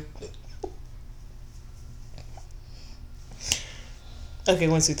on here. Okay,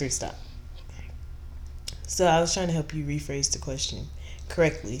 1, 2, 3, stop. So I was trying to help you rephrase the question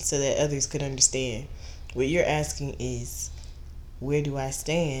correctly so that others could understand. What you're asking is, where do I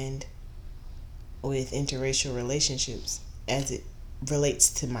stand with interracial relationships as it relates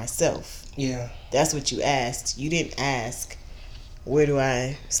to myself? Yeah. That's what you asked. You didn't ask, where do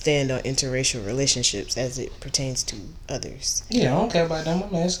I stand on interracial relationships as it pertains to others? Yeah, I don't care about them.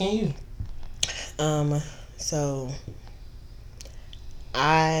 I'm asking you. So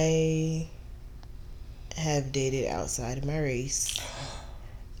I have dated outside of my race.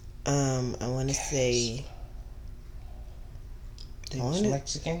 I want to say, They was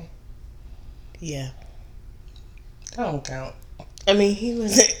Mexican. yeah. That don't count. I mean, he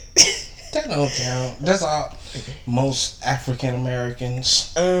was. That don't count. That's all. Most African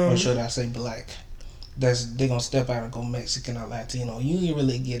Americans, or should I say black, they gonna step out and go Mexican or Latino. You didn't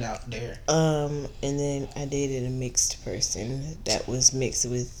really get out there. And then I dated a mixed person that was mixed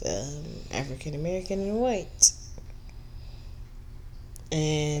with African American and white.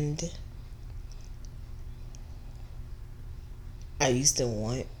 And I used to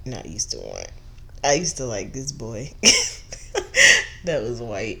like this boy that was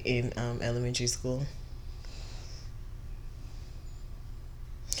white in elementary school.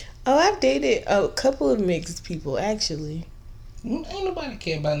 Oh, I've dated a couple of mixed people actually. Ain't nobody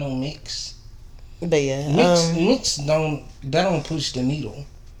care about no mix. But yeah, Mix don't push the needle.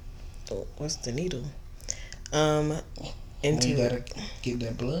 what's the needle? You gotta get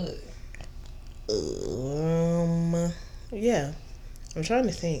that blood. Yeah. I'm trying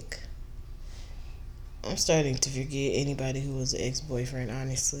to think. I'm starting to forget anybody who was an ex-boyfriend,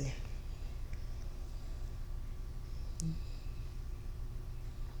 honestly.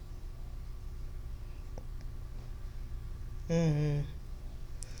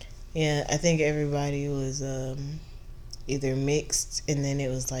 Yeah, I think everybody was either mixed, and then it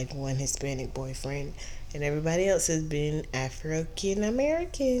was like one Hispanic boyfriend, and everybody else has been African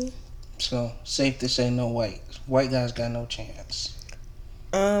American. So safe to say, no white guys got no chance.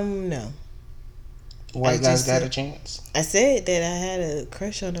 No. White guys got a chance. I said that I had a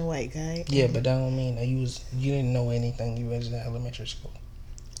crush on a white guy. Yeah, but that don't mean that you didn't know anything. You was in elementary school.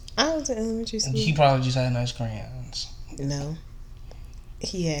 I was in elementary school. He probably just had nice crayons. No.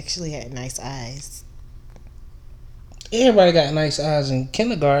 He actually had nice eyes. Everybody got nice eyes in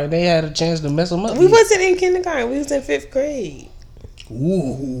kindergarten. They had a chance to mess them up. We wasn't in kindergarten. We was in 5th grade.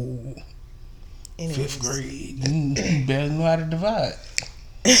 Ooh. Anyways. 5th grade. You barely know how to divide.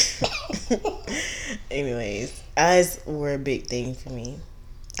 Anyways, eyes were a big thing for me.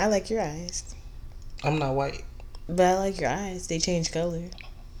 I like your eyes. I'm not white. But I like your eyes. They change color.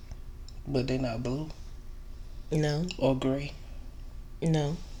 But they not blue. No. Or gray.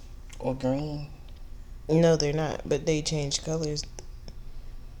 No. Or green. No, they're not. But they change colors.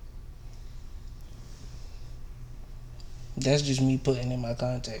 That's just me putting in my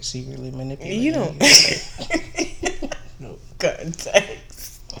contacts, secretly manipulating. You don't. No context.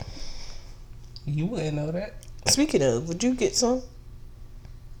 You wouldn't know that. Speaking of, would you get some?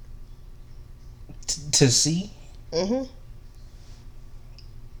 To see Mm-hmm.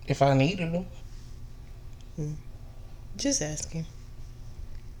 if I needed them. Just asking.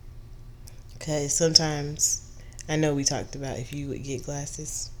 Because sometimes, I know we talked about if you would get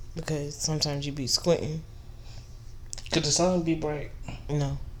glasses. Because sometimes you be squinting. Could the sun be bright?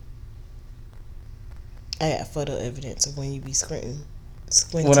 No. I got photo evidence of when you be squinting.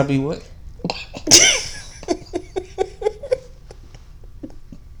 Would I be what?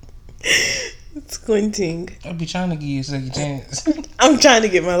 Squinting. I'd be trying to give you a second chance. I'm trying to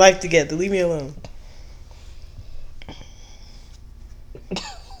get my life together. Leave me alone.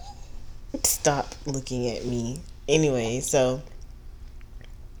 Stop looking at me. Anyway, so,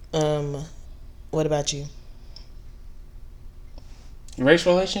 what about you? Race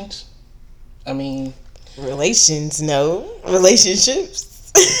relations? I mean, Relations? No.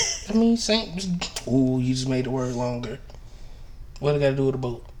 Relationships? I mean, same. Ooh, you just made the word longer. What I got to do with a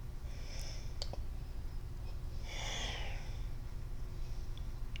boat?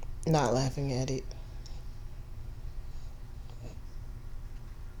 Not laughing at it.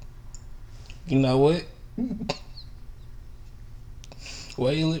 You know what?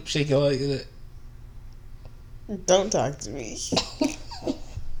 Why your lip shaking like that? Don't talk to me.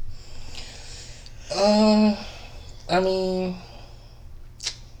 I mean,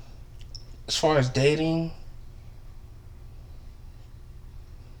 as far as dating,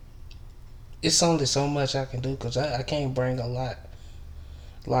 it's only so much I can do because I can't bring a lot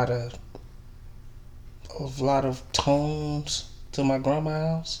of tones to my grandma's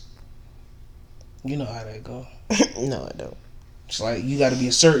house. You know how that go. No, I don't. It's like you got to be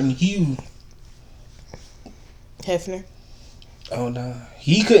a certain hue. Hefner? Oh nah,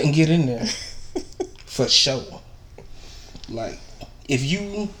 he couldn't get in there for sure. Like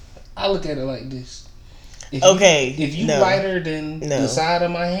I look at it like this. If you no. lighter than No. the side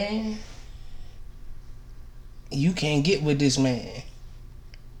of my hand, you can't get with this man.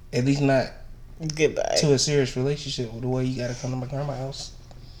 At least not Goodbye. to a serious relationship with the way you gotta come to my grandma's house.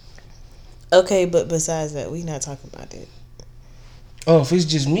 Okay, but besides that, we not talking about that. Oh, if it's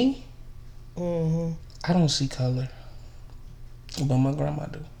just me, Mm-hmm. I don't see color, but my grandma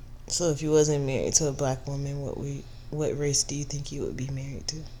do. So if you wasn't married to a black woman, what race do you think you would be married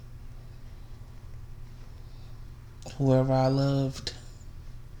to? Whoever I loved,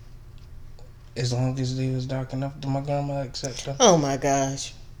 as long as they was dark enough to my grandma accept them. Oh my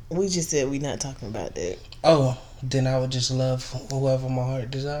gosh. We just said we not talking about that. Oh, then I would just love whoever my heart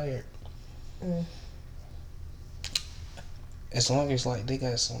desired. Mm. As long as like they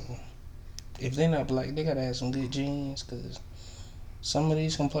got some, if they're not black, they gotta have some good genes. Cause some of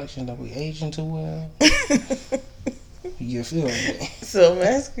these complexions don't be aging too well. You feel me? So I'm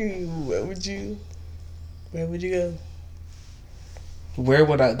asking you, where would you go? Where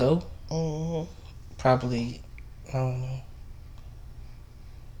would I go? Mm-hmm. Probably, I don't know,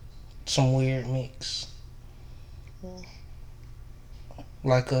 some weird mix,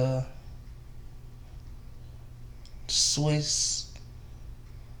 like a Swiss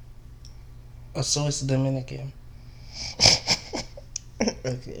Dominican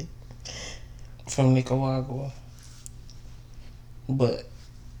Okay. from Nicaragua, but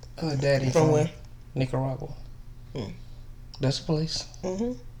her daddy From where? Nicaragua. Mm. That's a place.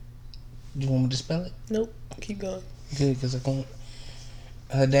 Mm-hmm. You want me to spell it? Nope. Keep going. Good, because I can't.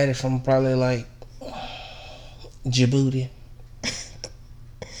 Her daddy from probably like Djibouti.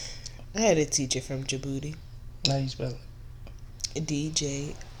 I had a teacher from Djibouti. How you spell it?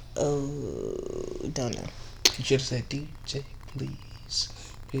 DJ. Oh, don't know. You should have said, DJ, please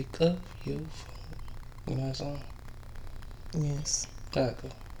pick up your phone. You know that song? Yes. Alright, go.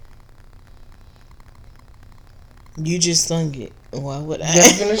 You just sung it. Why would You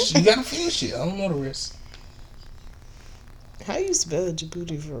I? gotta finish it. I don't know the rest. How you spell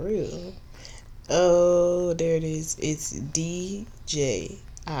Djibouti for real? Oh, there it is. It's DJIBOUTI.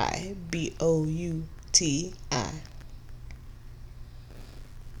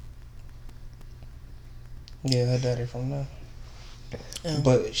 Yeah, her daddy from there. Oh.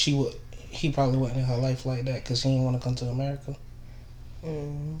 But he probably wasn't in her life like that because he didn't want to come to America.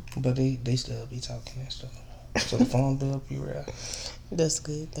 But they still be talking and stuff. So the phone bill be real. That's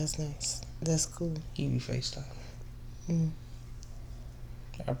good. That's nice. That's cool. He be FaceTime.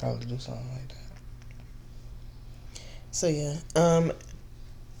 I'd probably do something like that. So yeah,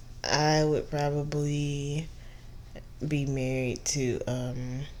 I would probably be married to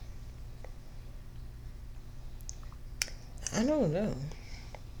I don't know.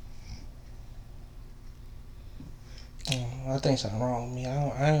 I think something wrong with me.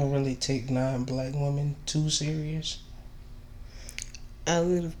 I don't really take non-black women too serious. I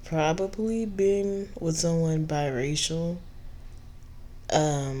would have probably been with someone biracial.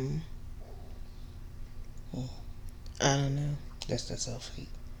 I don't know. That's that self-hate.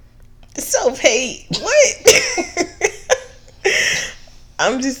 Self-hate. What?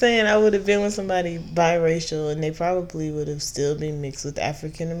 I'm just saying I would have been with somebody biracial and they probably would have still been mixed with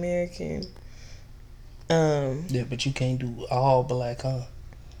African American. Yeah, but you can't do all black, huh?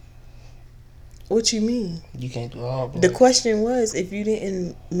 What you mean? You can't do all black. The question was, if you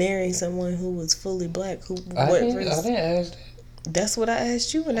didn't marry someone who was fully black, I didn't ask that. That's what I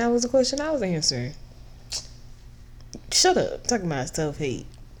asked you, and that was the question I was answering. Shut up. Talking about self-hate.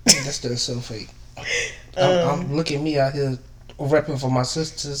 That's still so fake. I'm look at me out here repping for my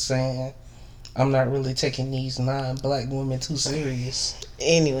sisters, saying I'm not really taking these non-black women too serious.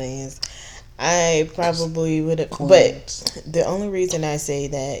 Anyways, I probably would have, but Queens. the only reason I say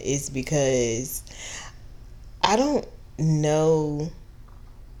that is because I don't know.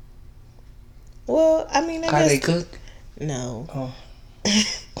 Well, I mean, I How they guess cook? no. Oh,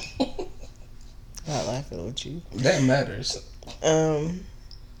 Not laughing with you. that matters. Um.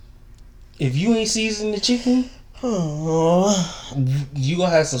 If you ain't seasoned the chicken, Oh, you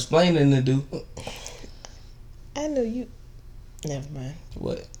gonna have some explaining to do. I know you. Never mind.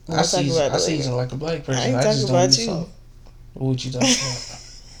 What? We'll I talk season, about I it season later. like a black person. I ain't I just talking don't about use you. salt. What you talking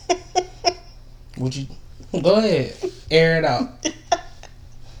about? What you? Go ahead, air it out.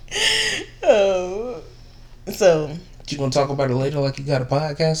 Oh, so You gonna talk about it later, like you got a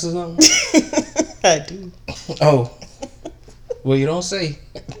podcast or something? I do. Oh, well, you don't say.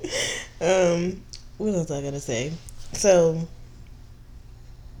 What was I gonna say? So,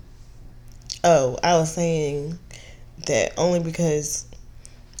 oh, I was saying that only because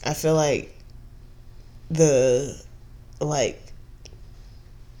I feel like the like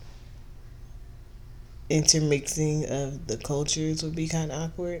intermixing of the cultures would be kind of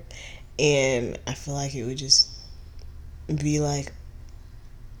awkward, and I feel like it would just be like,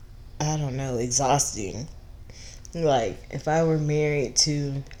 I don't know, exhausting. Like if I were married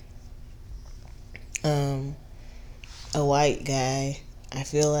to a white guy, I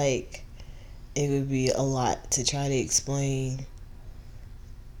feel like it would be a lot to try to explain.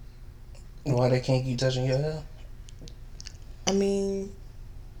 Why they can't keep touching your hair? I mean,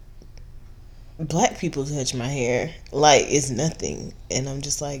 black people touch my hair like it's nothing, and I'm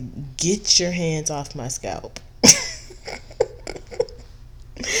just like, get your hands off my scalp.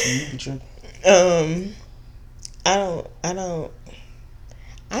 You be tripping.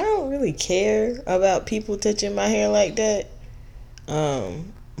 I don't really care about people touching my hair like that.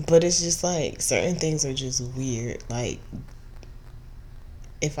 But it's just like certain things are just weird. Like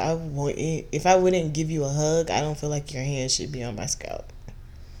if I wouldn't give you a hug, I don't feel like your hand should be on my scalp.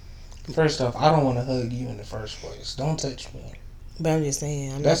 First off, I don't want to hug you in the first place. Don't touch me. But I'm just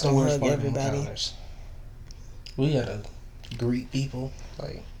saying, I'm That's not the gonna worst hug part of everybody. encounters. We gotta greet people.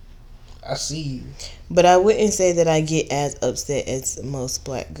 Like, I see you. But I wouldn't say that I get as upset as most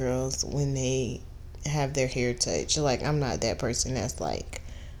black girls when they have their hair touched. Like, I'm not that person that's like,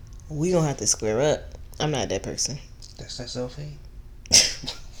 we gonna have to square up. I'm not that person. That's that self-hate.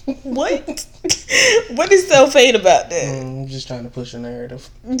 What? What is self-hate about that? I'm just trying to push a narrative.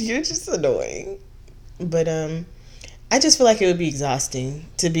 You're just annoying. But I just feel like it would be exhausting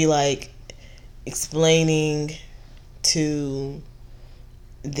to be like explaining to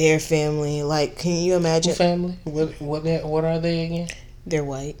their family. Like, can you imagine? Family? What are they again? They're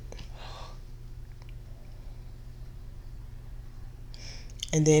white.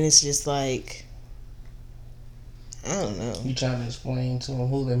 And then it's just like, I don't know. You trying to explain to them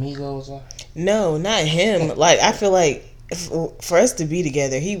who the Migos are? No, not him. Like, I feel like for us to be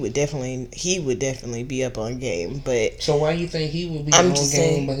together, he would definitely be up on game. But So why you think he would be I'm on just game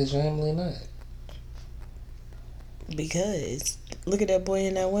saying- but his family not? because look at that boy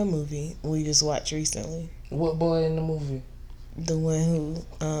in that one movie we just watched recently. What boy in the movie? The one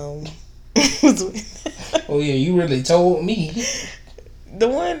who was with Oh yeah, you really told me. the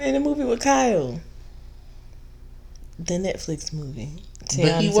one in the movie with Kyle. The Netflix movie.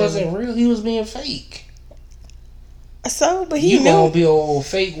 But he wasn't real. He was being fake. So, but he You gonna knew. be an old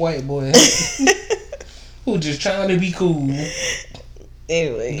fake white boy who just trying to be cool,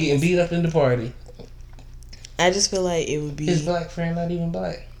 Anyway, getting beat up in the party. I just feel like it would be. His black friend not even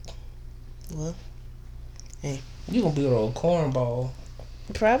black. Well, You gonna be an old cornball.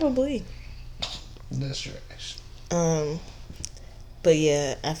 probably. That's trash. But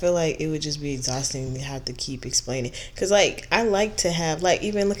yeah, I feel like it would just be exhausting to have to keep explaining. Cause like I like to have like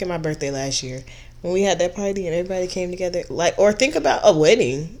even look at my birthday last year when we had that party and everybody came together. Like or think about a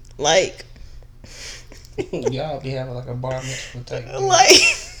wedding. Like Y'all be having like a bar mitzvah type thing. like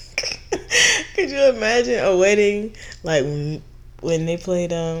could you imagine a wedding like when they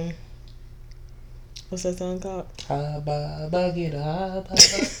played what's that song called? High ba ba get a high ba.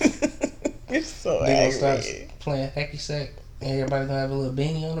 It's so They gonna start aggravating. playing hacky sack and everybody gonna have a little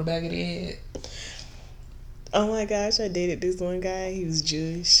beanie on the back of their head. Oh my gosh, I dated this one guy. He was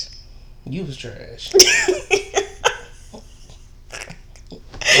Jewish. You was trash.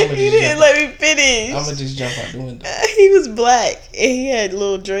 He didn't let me finish. I'm gonna just jump out the window. He was black and he had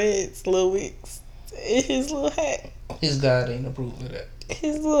little dreads, little wigs, and his little hat. His God ain't approved of that.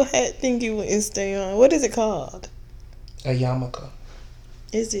 His little hat thingy wouldn't stay on. What is it called? A yarmulke.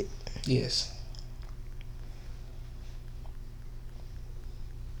 Is it? Yes.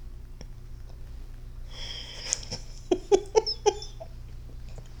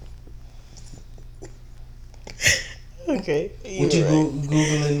 Okay. What you You're right.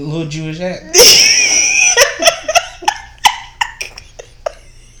 Googling little Jewish hat?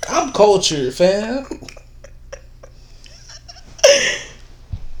 I'm cultured, fam.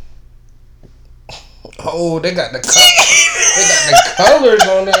 Oh, they got the colors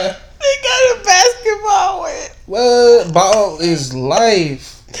on there. They got a basketball with. What? Ball is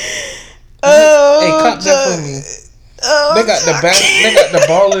life. Oh, Hey, cop that for me. Oh, They got they got the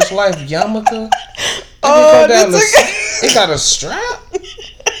Baller's Life yarmulke. Oh, It got a strap.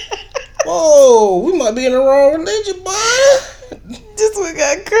 Whoa, we might be in the wrong religion, boy. This one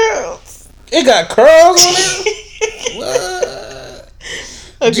got curls. It got curls on it. What?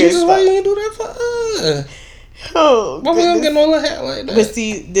 Okay, Jesus, why stop. you ain't do that for us? Oh, Why we don't goodness. get no little hat like that? But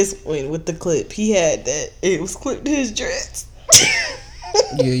see, this one with the clip, he had that. It was clipped to his dress.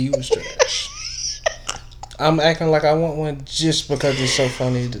 Yeah, you was trash. I'm acting like I want one just because it's so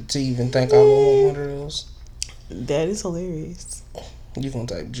funny to even think I want one of those. That is hilarious. You gonna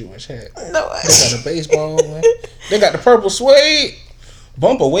type Jewish hat? No, I They got a baseball one. They got the purple suede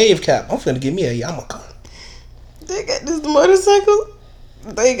bumper wave cap. I'm finna give me a yarmulke. They got this motorcycle.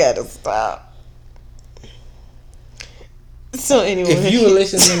 They gotta stop. So anyway, If you were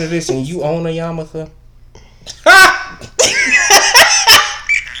listening to this and you own a yarmulke, ha!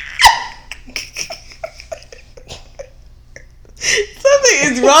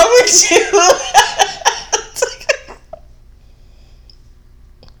 Something is wrong with you.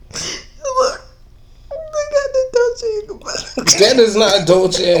 Look, they got the Dolce and Gabbana. That is not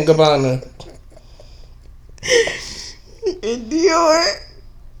Dolce and Gabbana. And Dior.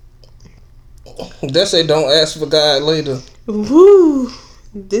 That say don't ask for God later. Woo!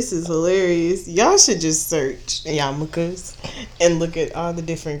 This is hilarious. Y'all should just search yarmulkes and look at all the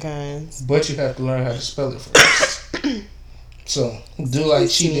different kinds. But you have to learn how to spell it first. So do like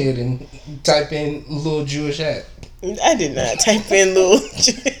she did and type in little Jewish hat. I did not type in little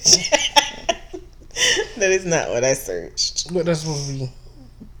Jewish. That is not what I searched. What that's supposed to be?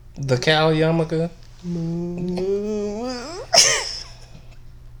 The cow yarmulke?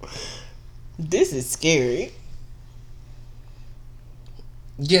 This is scary.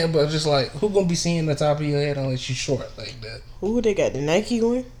 Yeah, but just like who gonna be seeing the top of your head unless you short like that? Ooh, they got the Nike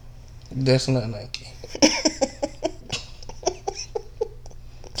one. That's not Nike.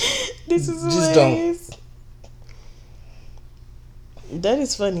 This is Just hilarious. That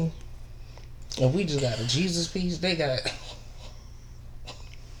is funny. And we just got a Jesus piece. They got.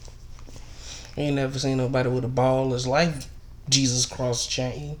 Ain't never seen nobody with a Baller's Life Jesus cross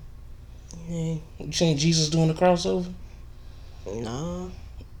chain. Hey, You seen Jesus doing the crossover? nah.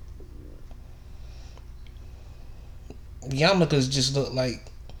 Yarmulkes just look like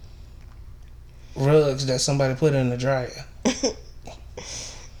rugs that somebody put in the dryer.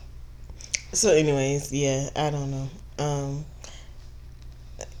 So, anyways, yeah, I don't know.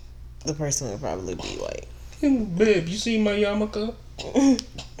 The person would probably be white. Babe, you see my yarmulke?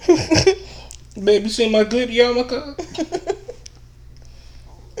 Babe, you see my good yarmulke?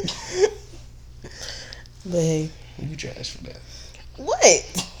 But hey, You trash for that.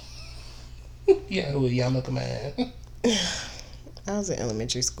 what? Yeah, who a yarmulke man? I was in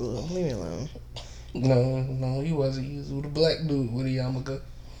elementary school. Leave me alone. No, he wasn't. He was with a black dude with a yarmulke.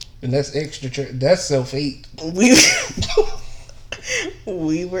 And that's extra that's self-hate.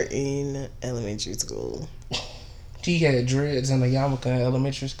 We were in elementary school. He had dreads and a yarmulke in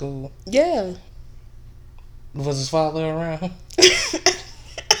elementary school. Yeah. Was his father around?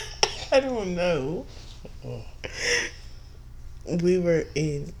 I don't know. We were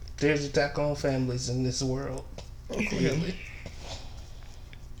in. There's attack on families in this world. Clearly.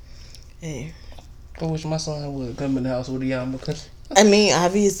 Hey. I wish my son would come in the house with a yarmulke. I mean,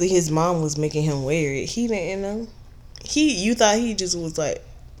 obviously his mom was making him wear it. He didn't know. You thought he just was like,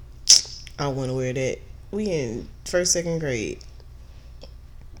 I want to wear that. We in first, second grade.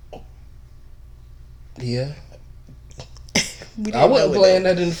 Yeah. We I didn't wasn't know playing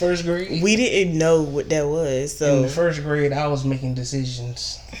that in the first grade. We didn't know what that was. So In the first grade, I was making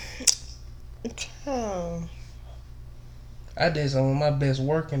decisions. Oh, I did some of my best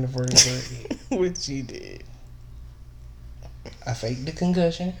work in the first grade. what you did? I faked the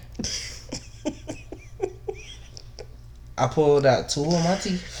concussion. I pulled out 2 of my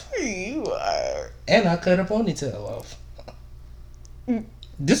teeth. You are. And I cut a ponytail off.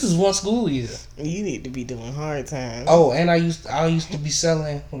 This is one school year. You need to be doing hard time. Oh, and I used to be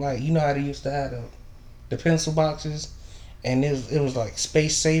selling, like, you know how they used to have the pencil boxes, and it was like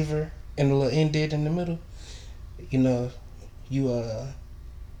Space Saver and a little indent in the middle. You know, you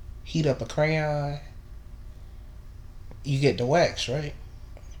heat up a crayon. You get the wax, right?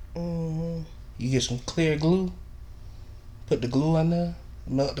 Mm-hmm. You get some clear glue. Put the glue in there.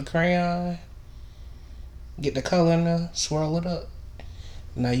 Melt the crayon. Get the color in there. Swirl it up.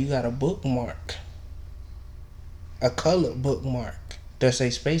 Now you got a bookmark. A colored bookmark that say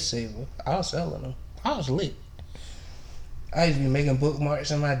Space Saver. I was selling them. I was lit. I used to be making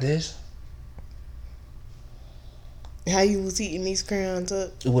bookmarks in my desk. How you was heating these crayons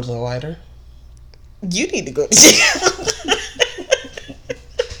up? It was a lighter. You need to go to jail.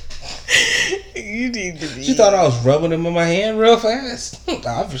 You need to be. She thought I was rubbing them in my hand real fast.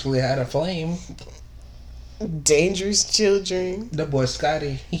 Obviously, I had a flame. Dangerous children. That boy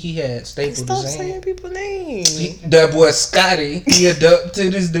Scotty, he had stapled Stop his saying hand. people's names. That boy Scotty, he a duck to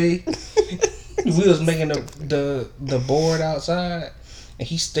this day. We was making the board outside, and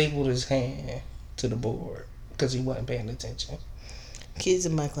he stapled his hand to the board because he wasn't paying attention. Kids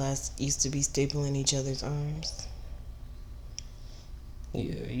in my class used to be stapling each other's arms.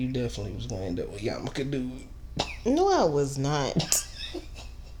 Yeah, you definitely was gonna end up with Yamaka dude. No, I was not.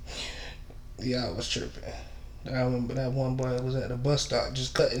 Yeah, I was tripping. I remember that one boy that was at the bus stop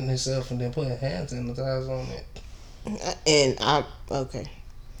just cutting himself and then putting hand sanitizer on it. And okay.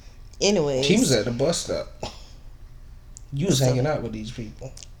 Anyways. He was at the bus stop. You was hanging out with these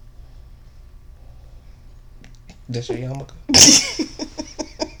people. That's your Yamaka?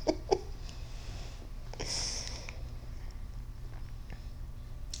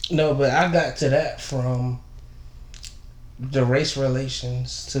 No, but I got to that from the race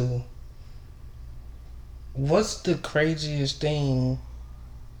relations to what's the craziest thing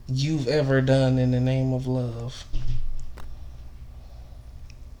you've ever done in the name of love?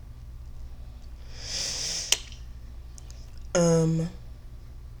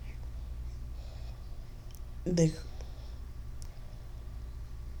 The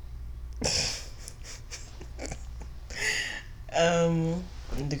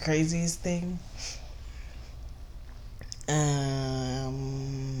the craziest thing.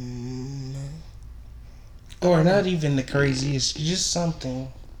 Or not even the craziest, just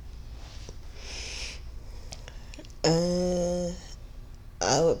something.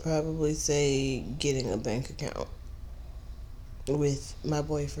 I would probably say getting a bank account with my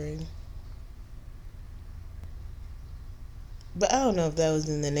boyfriend. But I don't know if that was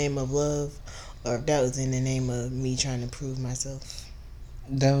in the name of love or if that was in the name of me trying to prove myself.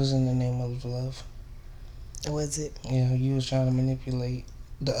 That was in the name of love. Was it? Yeah, you was trying to manipulate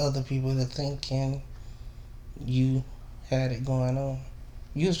the other people to thinking you had it going on.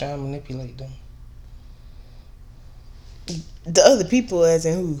 You was trying to manipulate them. The other people as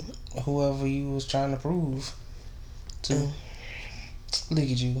in who? Whoever you was trying to prove to. Look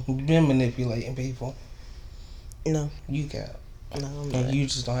at you. You been manipulating people. No. You got. No, I'm And not. you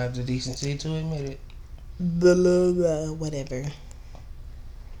just don't have the decency to admit it. Blah, blah, blah, whatever.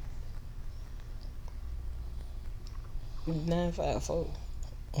 954.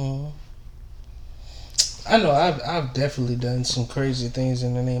 I know I've definitely done some crazy things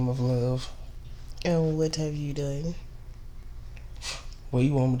in the name of love. And what have you done? Where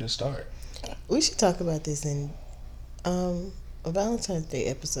you want me to start? We should talk about this in a Valentine's Day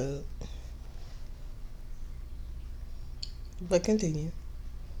episode. But continue.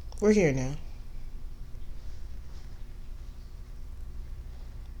 We're here now.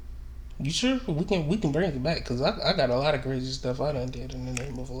 You sure? We can bring it back because I got a lot of crazy stuff I done did in the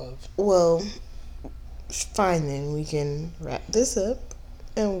name of love. Well, fine then. We can wrap this up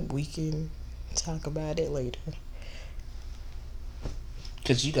and we can talk about it later.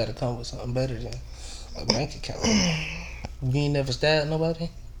 Because you got to come with something better than a bank account. You ain't never stabbed nobody?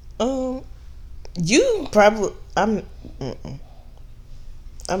 You probably... I'm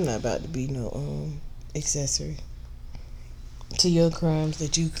not about to be no accessory to your crimes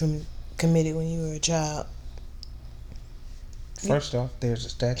that you committed when you were a child. First off, there's a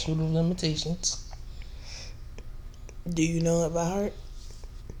statute of limitations. Do you know it by heart?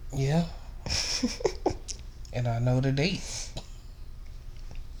 Yeah. And I know the date.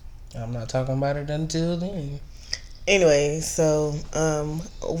 I'm not talking about it until then. Anyway, so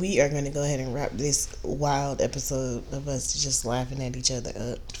we are going to go ahead and wrap this wild episode of us just laughing at each other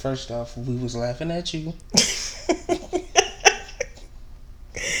up. First off, we was laughing at you.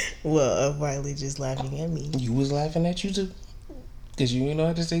 Well, of Riley just laughing at me. You was laughing at you too. Because you didn't know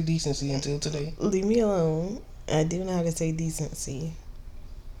how to say decency until today. Leave me alone. I do know how to say decency.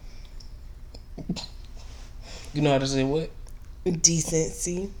 You know how to say what?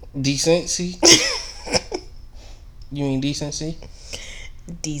 Decency. Decency? You mean decency?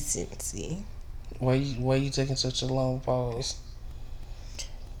 Decency. Why you taking such a long pause?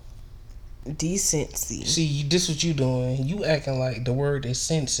 Decency. See, this what you doing. You acting like the word is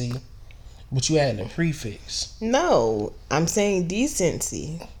sensi, but you adding a prefix. No, I'm saying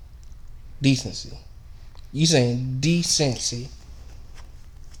decency. Decency. You saying decency.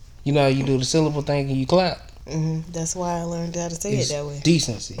 You know how you do the syllable thing and you clap? That's why I learned how to say it that way.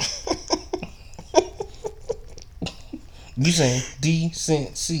 Decency. You saying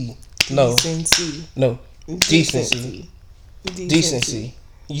decency. No. Decency. No. Decency. Decency.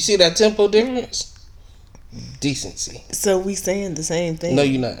 You see that tempo difference? Decency. So we saying the same thing. No,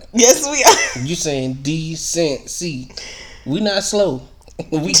 you're not. Yes, we are. You saying decency. We not slow.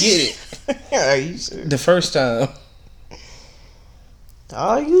 We get it. Are you sure? The first time.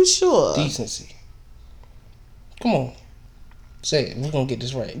 Are you sure? Decency. Come on. Say it. We're going to get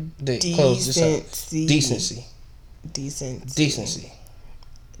this right. Close this up. Decency. Decency. Decency.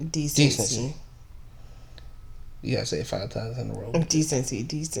 Decency. Decency. You gotta say it 5 times in a row. Decency.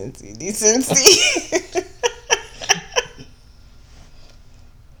 Decency. Decency.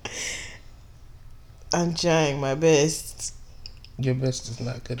 I'm trying my best. Your best is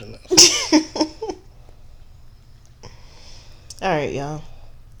not good enough. All right, y'all.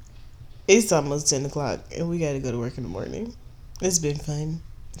 It's almost 10 o'clock, and we got to go to work in the morning. It's been fun.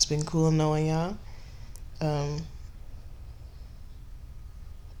 It's been cool knowing y'all.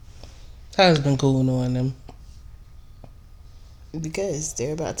 How's it been cool knowing them? Because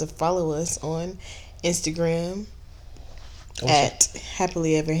they're about to follow us on Instagram at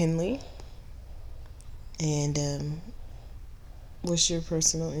Happily Ever Henley. And what's your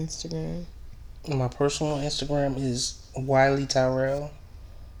personal Instagram? My personal Instagram is Wiley Tyrell.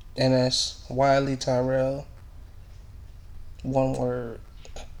 And that's Wiley Tyrell. One word.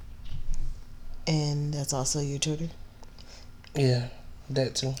 And that's also your Twitter? Yeah,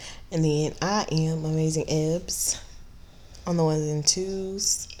 that too. And then I am Amazing Ebbs on the ones and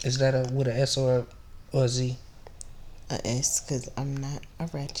twos. Is that with an S or a Z? A S, because I'm not a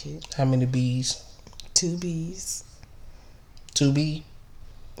ratchet. How many B's? 2 B's. 2B?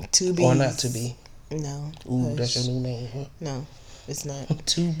 2 B's. Or not to be? No. Ooh, Hush. that's your new name, huh? No, it's not.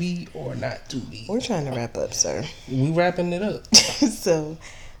 2B or not 2B? We're trying to wrap up, sir. We wrapping it up. So,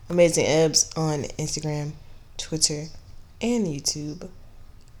 Amazing Ebbs on Instagram, Twitter, and YouTube.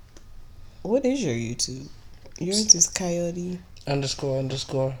 What is your YouTube? Yours is Coyote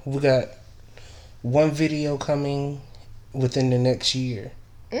 __. We got one video coming within the next year.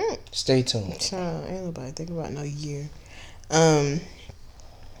 Stay tuned. Child, ain't nobody think about no year.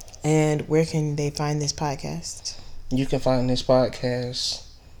 And where can they find this podcast? You can find this podcast.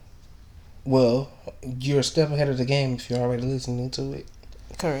 Well, you're a step ahead of the game if you're already listening to it.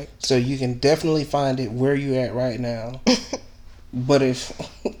 Correct. So you can definitely find it where you're at right now. But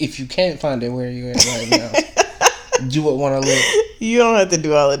if you can't find it where you're at right now, you would want to look. You don't have to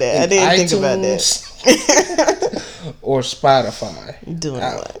do all of that. I didn't think about that. Or Spotify. Doing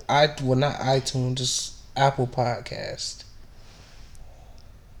what? Well, not iTunes, just Apple Podcast.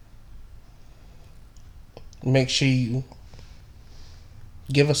 Make sure you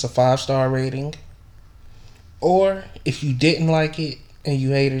give us a 5-star rating. Or if you didn't like it and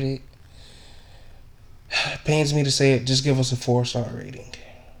you hated it, pains me to say it, just give us a 4-star rating.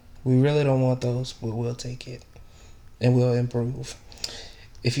 We really don't want those, but we'll take it. And we'll improve.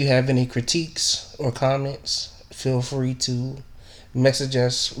 If you have any critiques or comments, feel free to message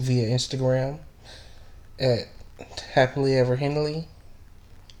us via Instagram at Happily Ever Henley,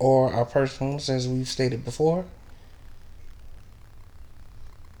 or our personals, as we've stated before.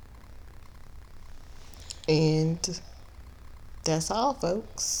 And that's all,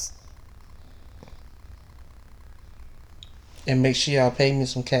 folks. And make sure y'all pay me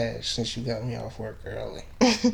some cash since you got me off work early.